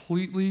is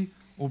completely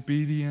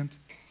obedient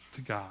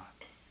to God.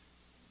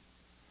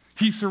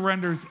 He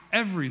surrenders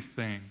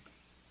everything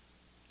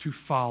to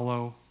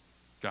follow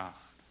God.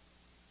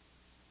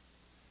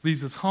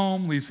 Leaves his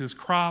home, leaves his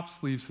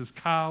crops, leaves his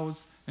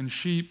cows and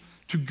sheep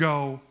to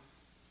go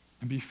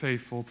and be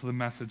faithful to the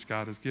message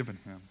God has given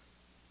him.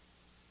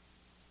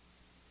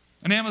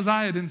 And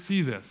Amaziah didn't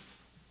see this.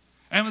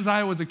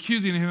 Amaziah was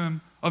accusing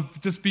him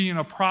of just being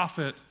a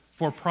prophet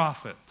for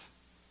profit.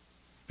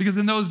 Because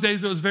in those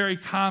days it was very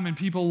common.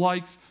 People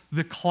liked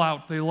the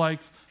clout. They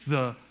liked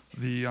the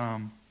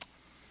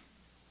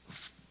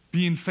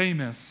being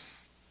famous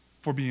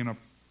for being a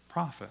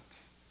prophet.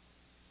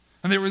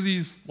 And there were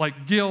these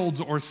like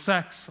guilds or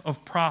sects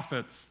of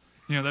prophets,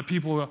 that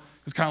people, it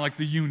was kind of like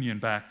the union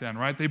back then,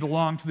 right? They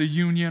belonged to the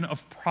union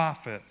of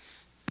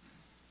prophets.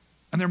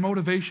 And their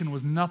motivation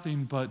was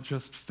nothing but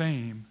just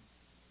fame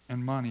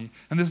and money.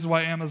 And this is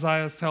why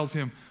Amaziah tells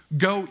him,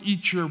 go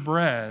eat your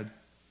bread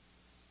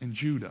in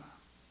Judah.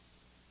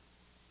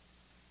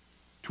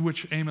 To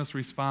which Amos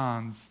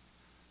responds,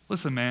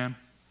 listen, man,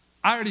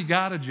 I already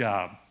got a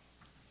job.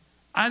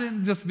 I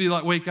didn't just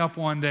wake up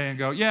one day and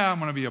go, yeah, I'm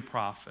going to be a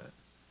prophet.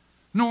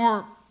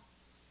 Nor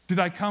did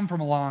I come from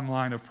a long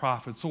line of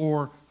prophets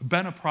or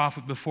been a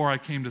prophet before I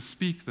came to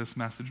speak this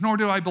message. Nor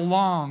do I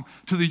belong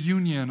to the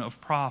union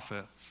of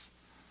prophets.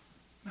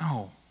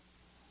 No,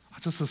 I'm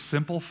just a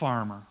simple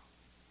farmer,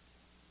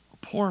 a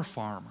poor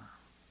farmer.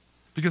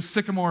 Because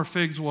sycamore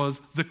figs was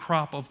the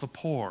crop of the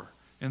poor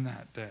in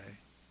that day.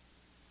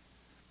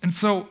 And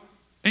so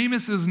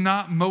Amos is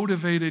not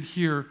motivated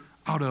here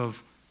out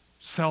of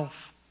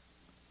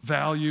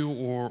self-value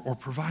or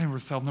providing for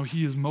self. No,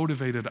 he is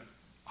motivated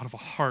out of a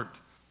heart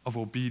of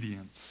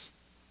obedience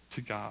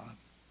to God.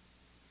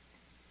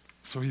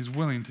 So he's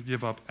willing to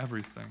give up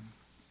everything.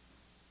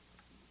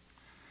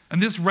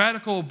 And this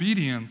radical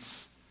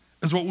obedience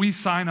is what we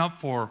sign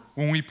up for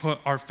when we put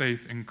our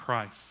faith in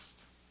Christ.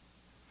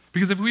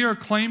 Because if we are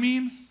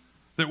claiming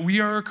that we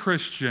are a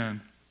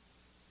Christian,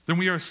 then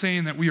we are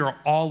saying that we are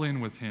all in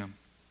with him,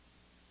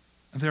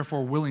 and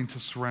therefore willing to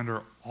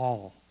surrender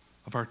all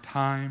of our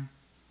time,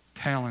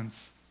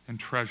 talents, and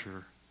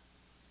treasure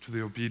to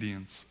the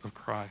obedience of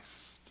Christ.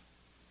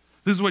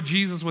 This is what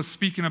Jesus was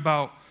speaking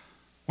about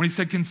when he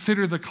said,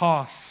 consider the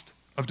cost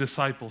of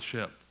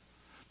discipleship,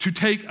 to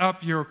take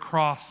up your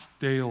cross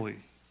daily,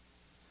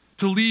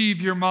 to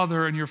leave your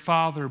mother and your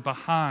father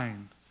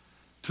behind,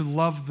 to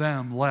love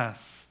them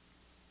less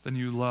than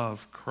you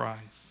love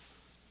Christ.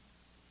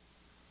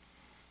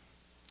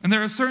 And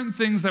there are certain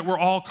things that we're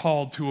all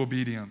called to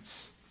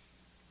obedience.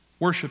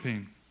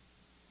 Worshiping,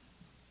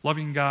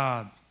 loving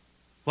God,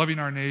 loving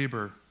our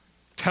neighbor,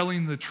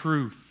 telling the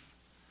truth.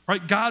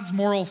 Right? God's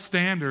moral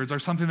standards are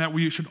something that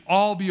we should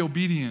all be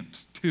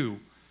obedient to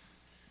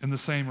in the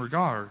same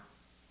regard.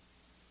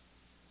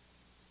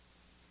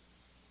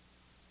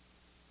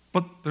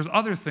 But there's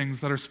other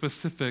things that are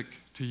specific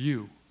to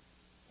you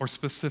or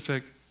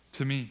specific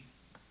to me.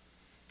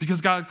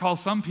 Because God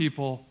calls some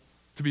people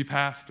to be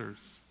pastors.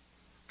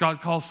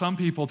 God calls some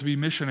people to be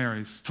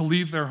missionaries, to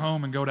leave their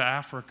home and go to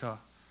Africa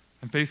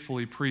and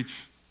faithfully preach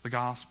the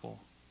gospel.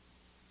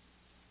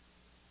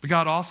 But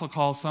God also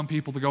calls some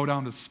people to go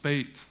down to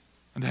Spate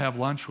and to have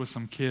lunch with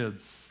some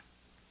kids,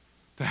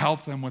 to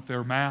help them with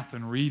their math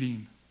and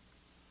reading,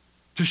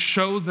 to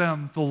show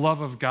them the love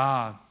of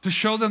God, to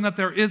show them that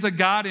there is a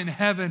God in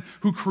heaven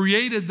who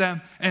created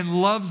them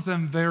and loves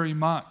them very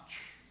much.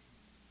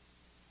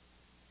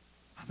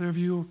 Other of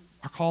you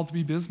are called to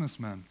be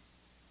businessmen,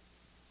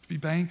 to be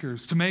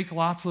bankers, to make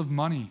lots of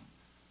money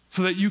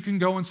so that you can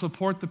go and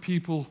support the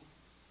people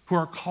who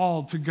are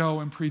called to go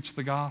and preach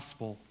the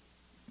gospel.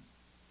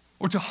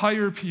 Or to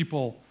hire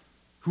people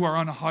who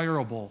are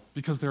unhireable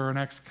because they're an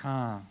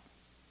ex-con.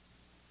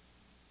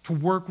 To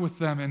work with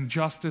them in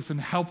justice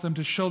and help them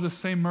to show the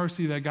same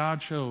mercy that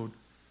God showed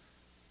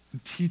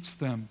and teach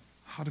them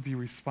how to be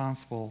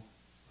responsible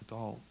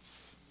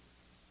adults.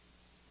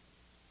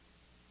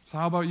 So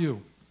how about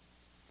you?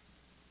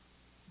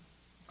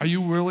 Are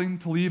you willing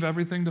to leave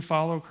everything to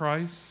follow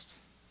Christ?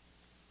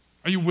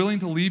 Are you willing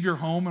to leave your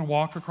home and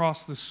walk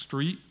across the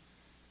street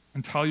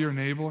and tell your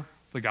neighbor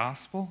the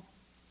gospel?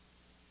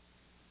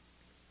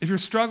 If you're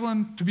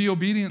struggling to be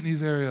obedient in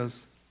these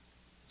areas,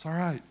 it's all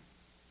right.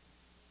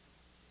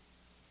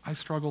 I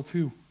struggle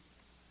too.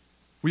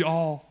 We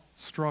all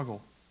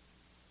struggle.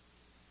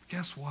 But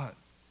guess what?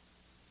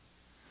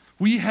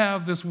 We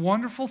have this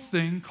wonderful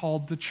thing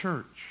called the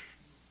church,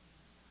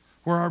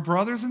 where our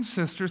brothers and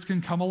sisters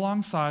can come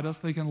alongside us,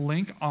 they can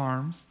link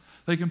arms,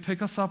 they can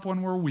pick us up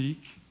when we're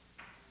weak,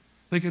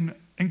 they can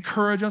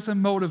encourage us and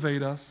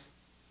motivate us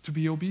to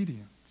be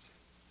obedient.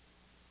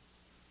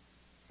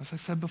 As I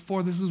said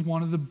before, this is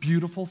one of the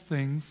beautiful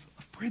things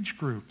of bridge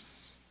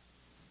groups,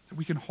 that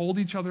we can hold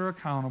each other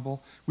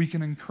accountable, we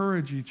can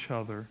encourage each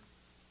other,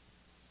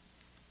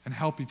 and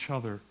help each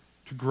other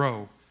to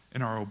grow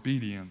in our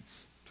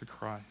obedience to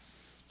Christ.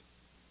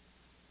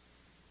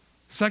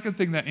 The second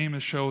thing that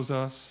Amos shows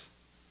us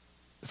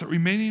is that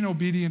remaining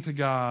obedient to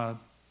God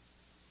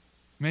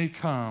may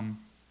come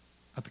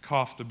at the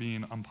cost of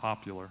being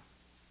unpopular.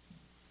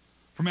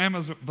 From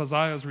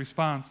Amaziah's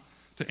response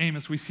to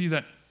Amos, we see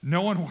that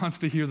no one wants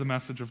to hear the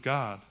message of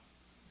God.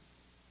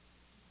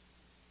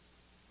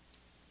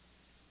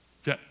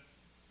 Yet,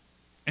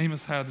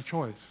 Amos had a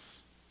choice.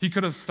 He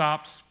could have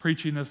stopped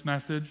preaching this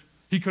message.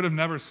 He could have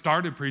never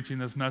started preaching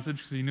this message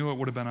because he knew it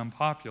would have been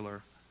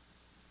unpopular.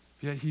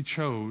 Yet he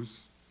chose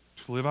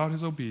to live out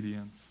his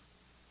obedience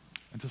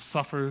and to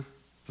suffer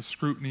the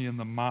scrutiny and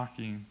the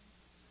mocking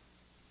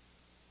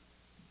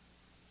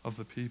of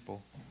the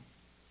people.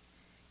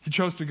 He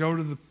chose to go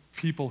to the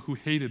people who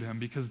hated him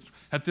because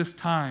at this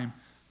time,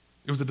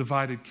 it was a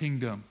divided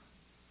kingdom.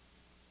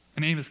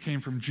 And Amos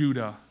came from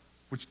Judah,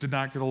 which did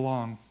not get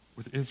along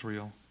with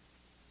Israel.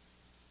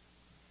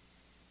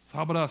 So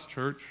how about us,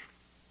 church?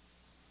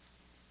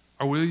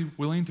 Are we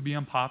willing to be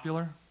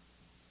unpopular?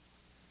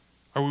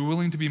 Are we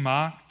willing to be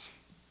mocked?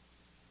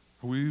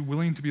 Are we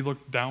willing to be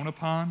looked down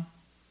upon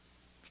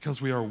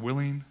because we are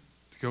willing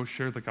to go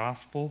share the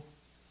gospel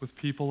with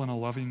people in a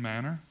loving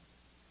manner?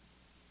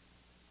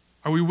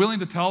 Are we willing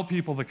to tell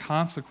people the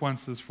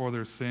consequences for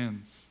their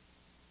sins?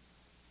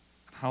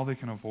 how they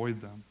can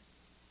avoid them.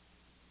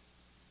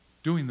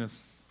 Doing this,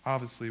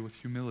 obviously, with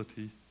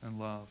humility and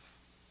love.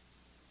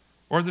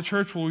 Or as a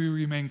church, will we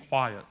remain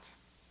quiet?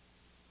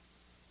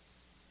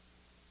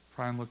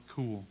 Try and look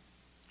cool.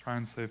 Try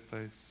and save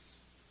face.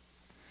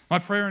 My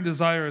prayer and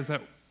desire is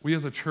that we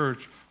as a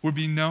church would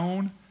be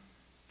known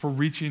for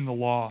reaching the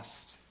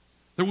lost.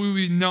 That we would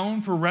be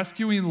known for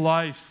rescuing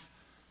lives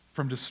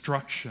from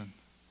destruction,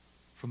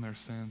 from their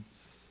sins.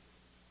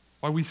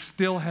 While we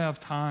still have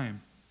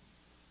time.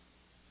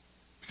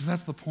 Because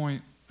that's the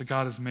point that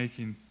God is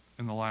making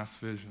in the last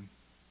vision.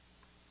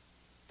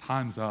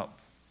 Time's up.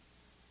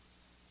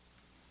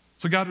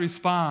 So God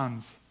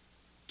responds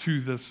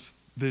to this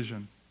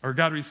vision. Or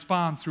God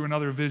responds through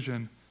another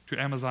vision to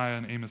Amaziah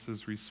and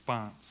Amos's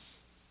response.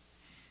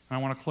 And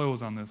I want to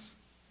close on this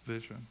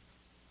vision.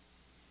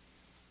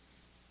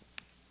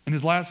 In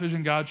his last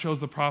vision, God shows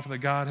the prophet that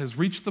God has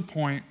reached the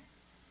point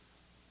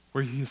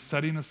where he is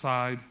setting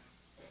aside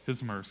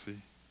his mercy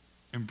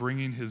and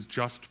bringing his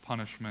just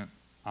punishment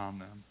on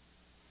them.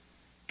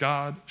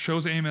 God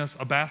shows Amos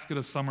a basket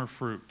of summer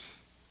fruit.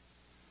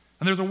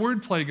 And there's a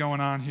word play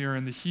going on here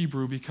in the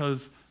Hebrew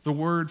because the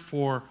word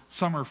for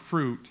summer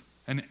fruit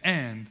and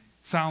end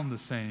sound the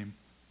same,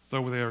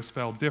 though they are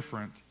spelled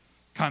different.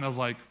 Kind of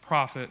like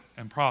prophet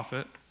and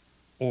prophet,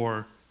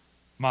 or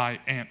my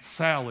Aunt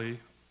Sally,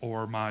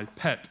 or my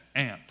pet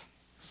Aunt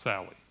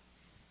Sally.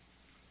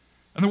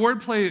 And the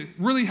wordplay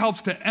really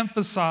helps to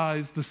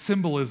emphasize the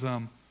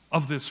symbolism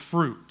of this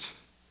fruit.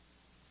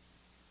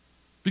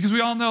 Because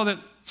we all know that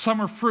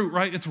summer fruit,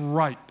 right, it's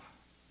ripe.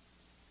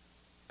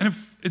 And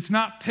if it's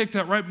not picked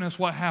at ripeness,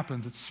 what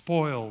happens? It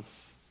spoils.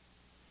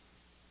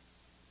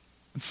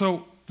 And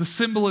so the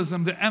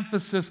symbolism, the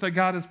emphasis that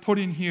God is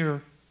putting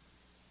here,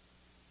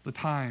 the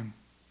time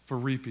for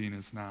reaping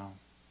is now.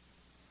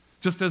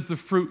 Just as the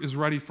fruit is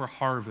ready for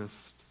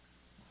harvest,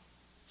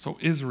 so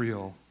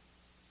Israel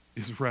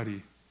is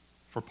ready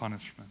for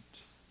punishment.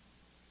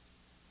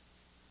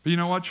 But you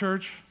know what,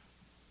 church?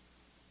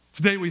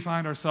 Today we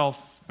find ourselves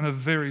in a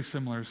very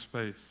similar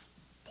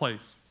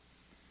place.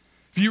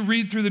 If you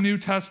read through the New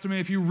Testament,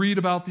 if you read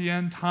about the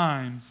end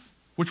times,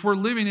 which we're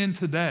living in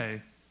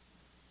today,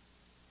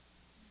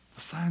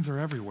 the signs are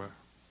everywhere.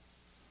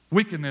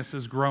 Wickedness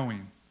is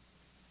growing.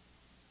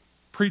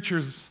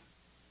 Preachers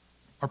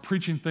are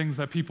preaching things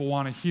that people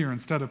want to hear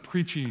instead of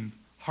preaching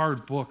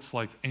hard books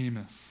like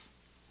Amos,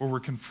 where we're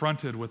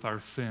confronted with our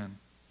sin.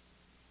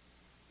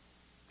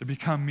 They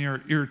become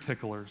mere ear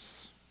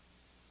ticklers.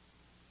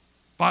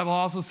 The Bible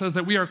also says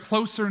that we are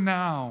closer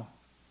now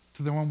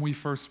to the one we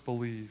first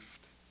believed.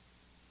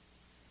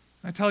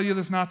 I tell you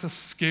this not to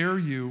scare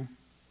you,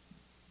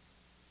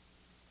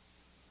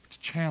 but to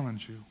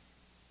challenge you,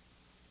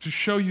 to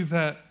show you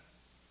that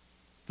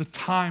the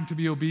time to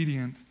be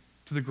obedient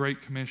to the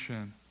Great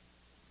Commission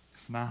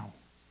is now.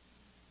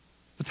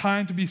 The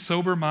time to be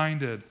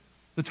sober-minded,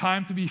 the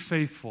time to be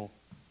faithful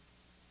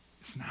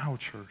is now,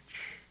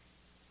 church.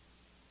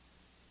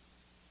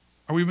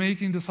 Are we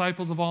making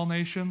disciples of all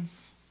nations?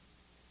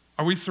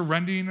 Are we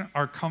surrendering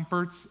our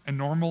comforts and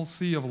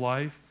normalcy of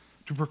life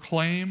to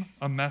proclaim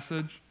a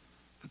message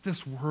that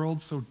this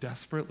world so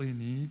desperately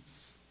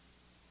needs?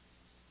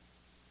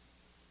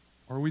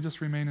 Or are we just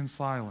remaining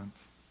silent,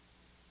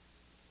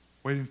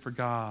 waiting for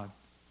God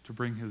to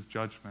bring his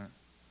judgment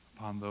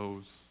upon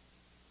those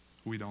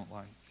who we don't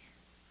like?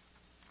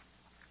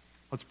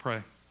 Let's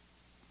pray.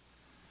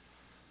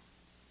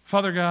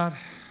 Father God,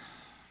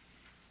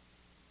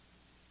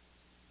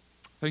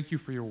 thank you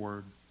for your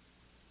word.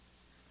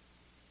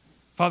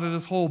 Father,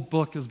 this whole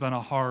book has been a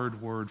hard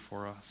word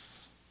for us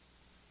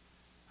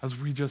as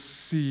we just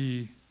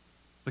see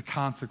the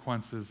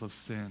consequences of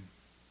sin.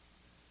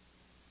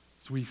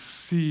 As we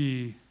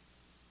see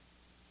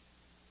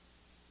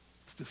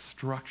the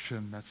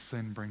destruction that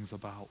sin brings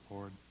about,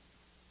 Lord.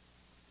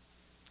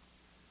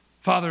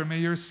 Father, may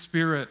your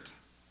Spirit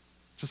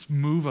just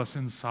move us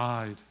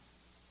inside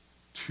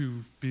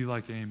to be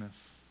like Amos,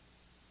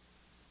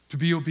 to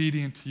be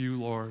obedient to you,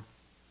 Lord,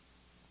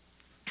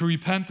 to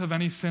repent of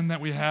any sin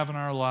that we have in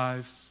our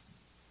lives,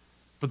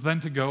 but then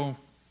to go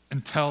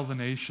and tell the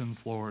nations,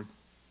 Lord,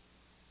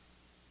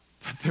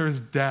 that there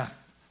is death,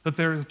 that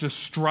there is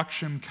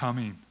destruction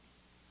coming,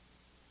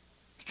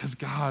 because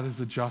God is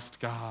a just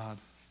God.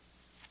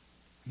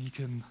 He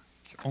can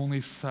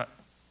only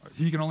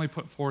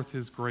put forth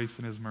his grace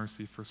and his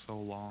mercy for so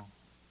long.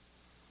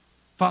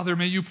 Father,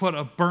 may you put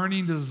a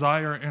burning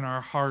desire in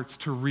our hearts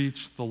to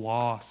reach the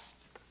lost.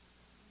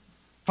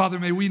 Father,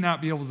 may we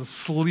not be able to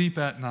sleep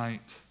at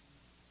night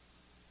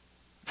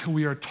till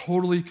we are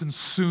totally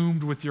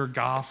consumed with your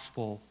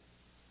gospel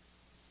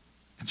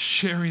and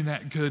sharing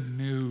that good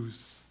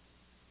news,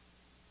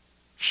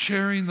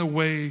 sharing the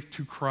way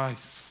to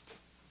Christ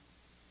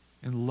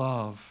in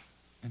love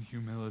and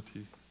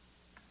humility.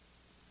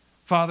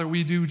 Father,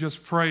 we do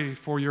just pray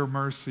for your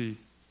mercy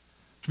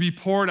to be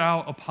poured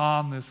out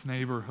upon this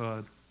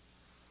neighborhood.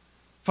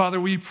 Father,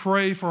 we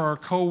pray for our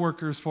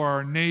coworkers, for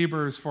our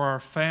neighbors, for our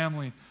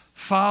family.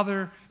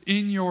 Father,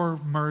 in your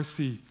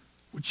mercy,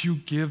 would you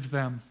give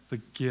them the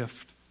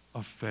gift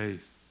of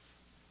faith?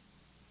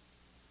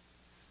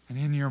 And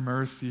in your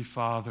mercy,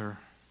 Father,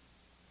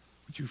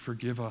 would you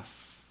forgive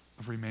us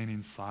of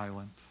remaining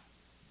silent?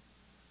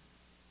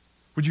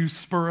 Would you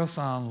spur us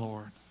on,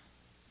 Lord,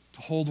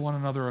 to hold one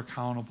another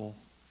accountable,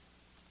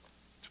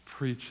 to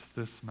preach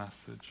this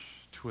message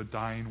to a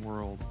dying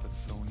world that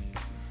so needs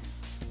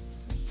it?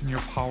 It's in your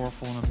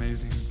powerful and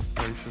amazing,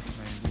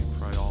 gracious name we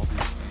pray all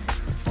these things.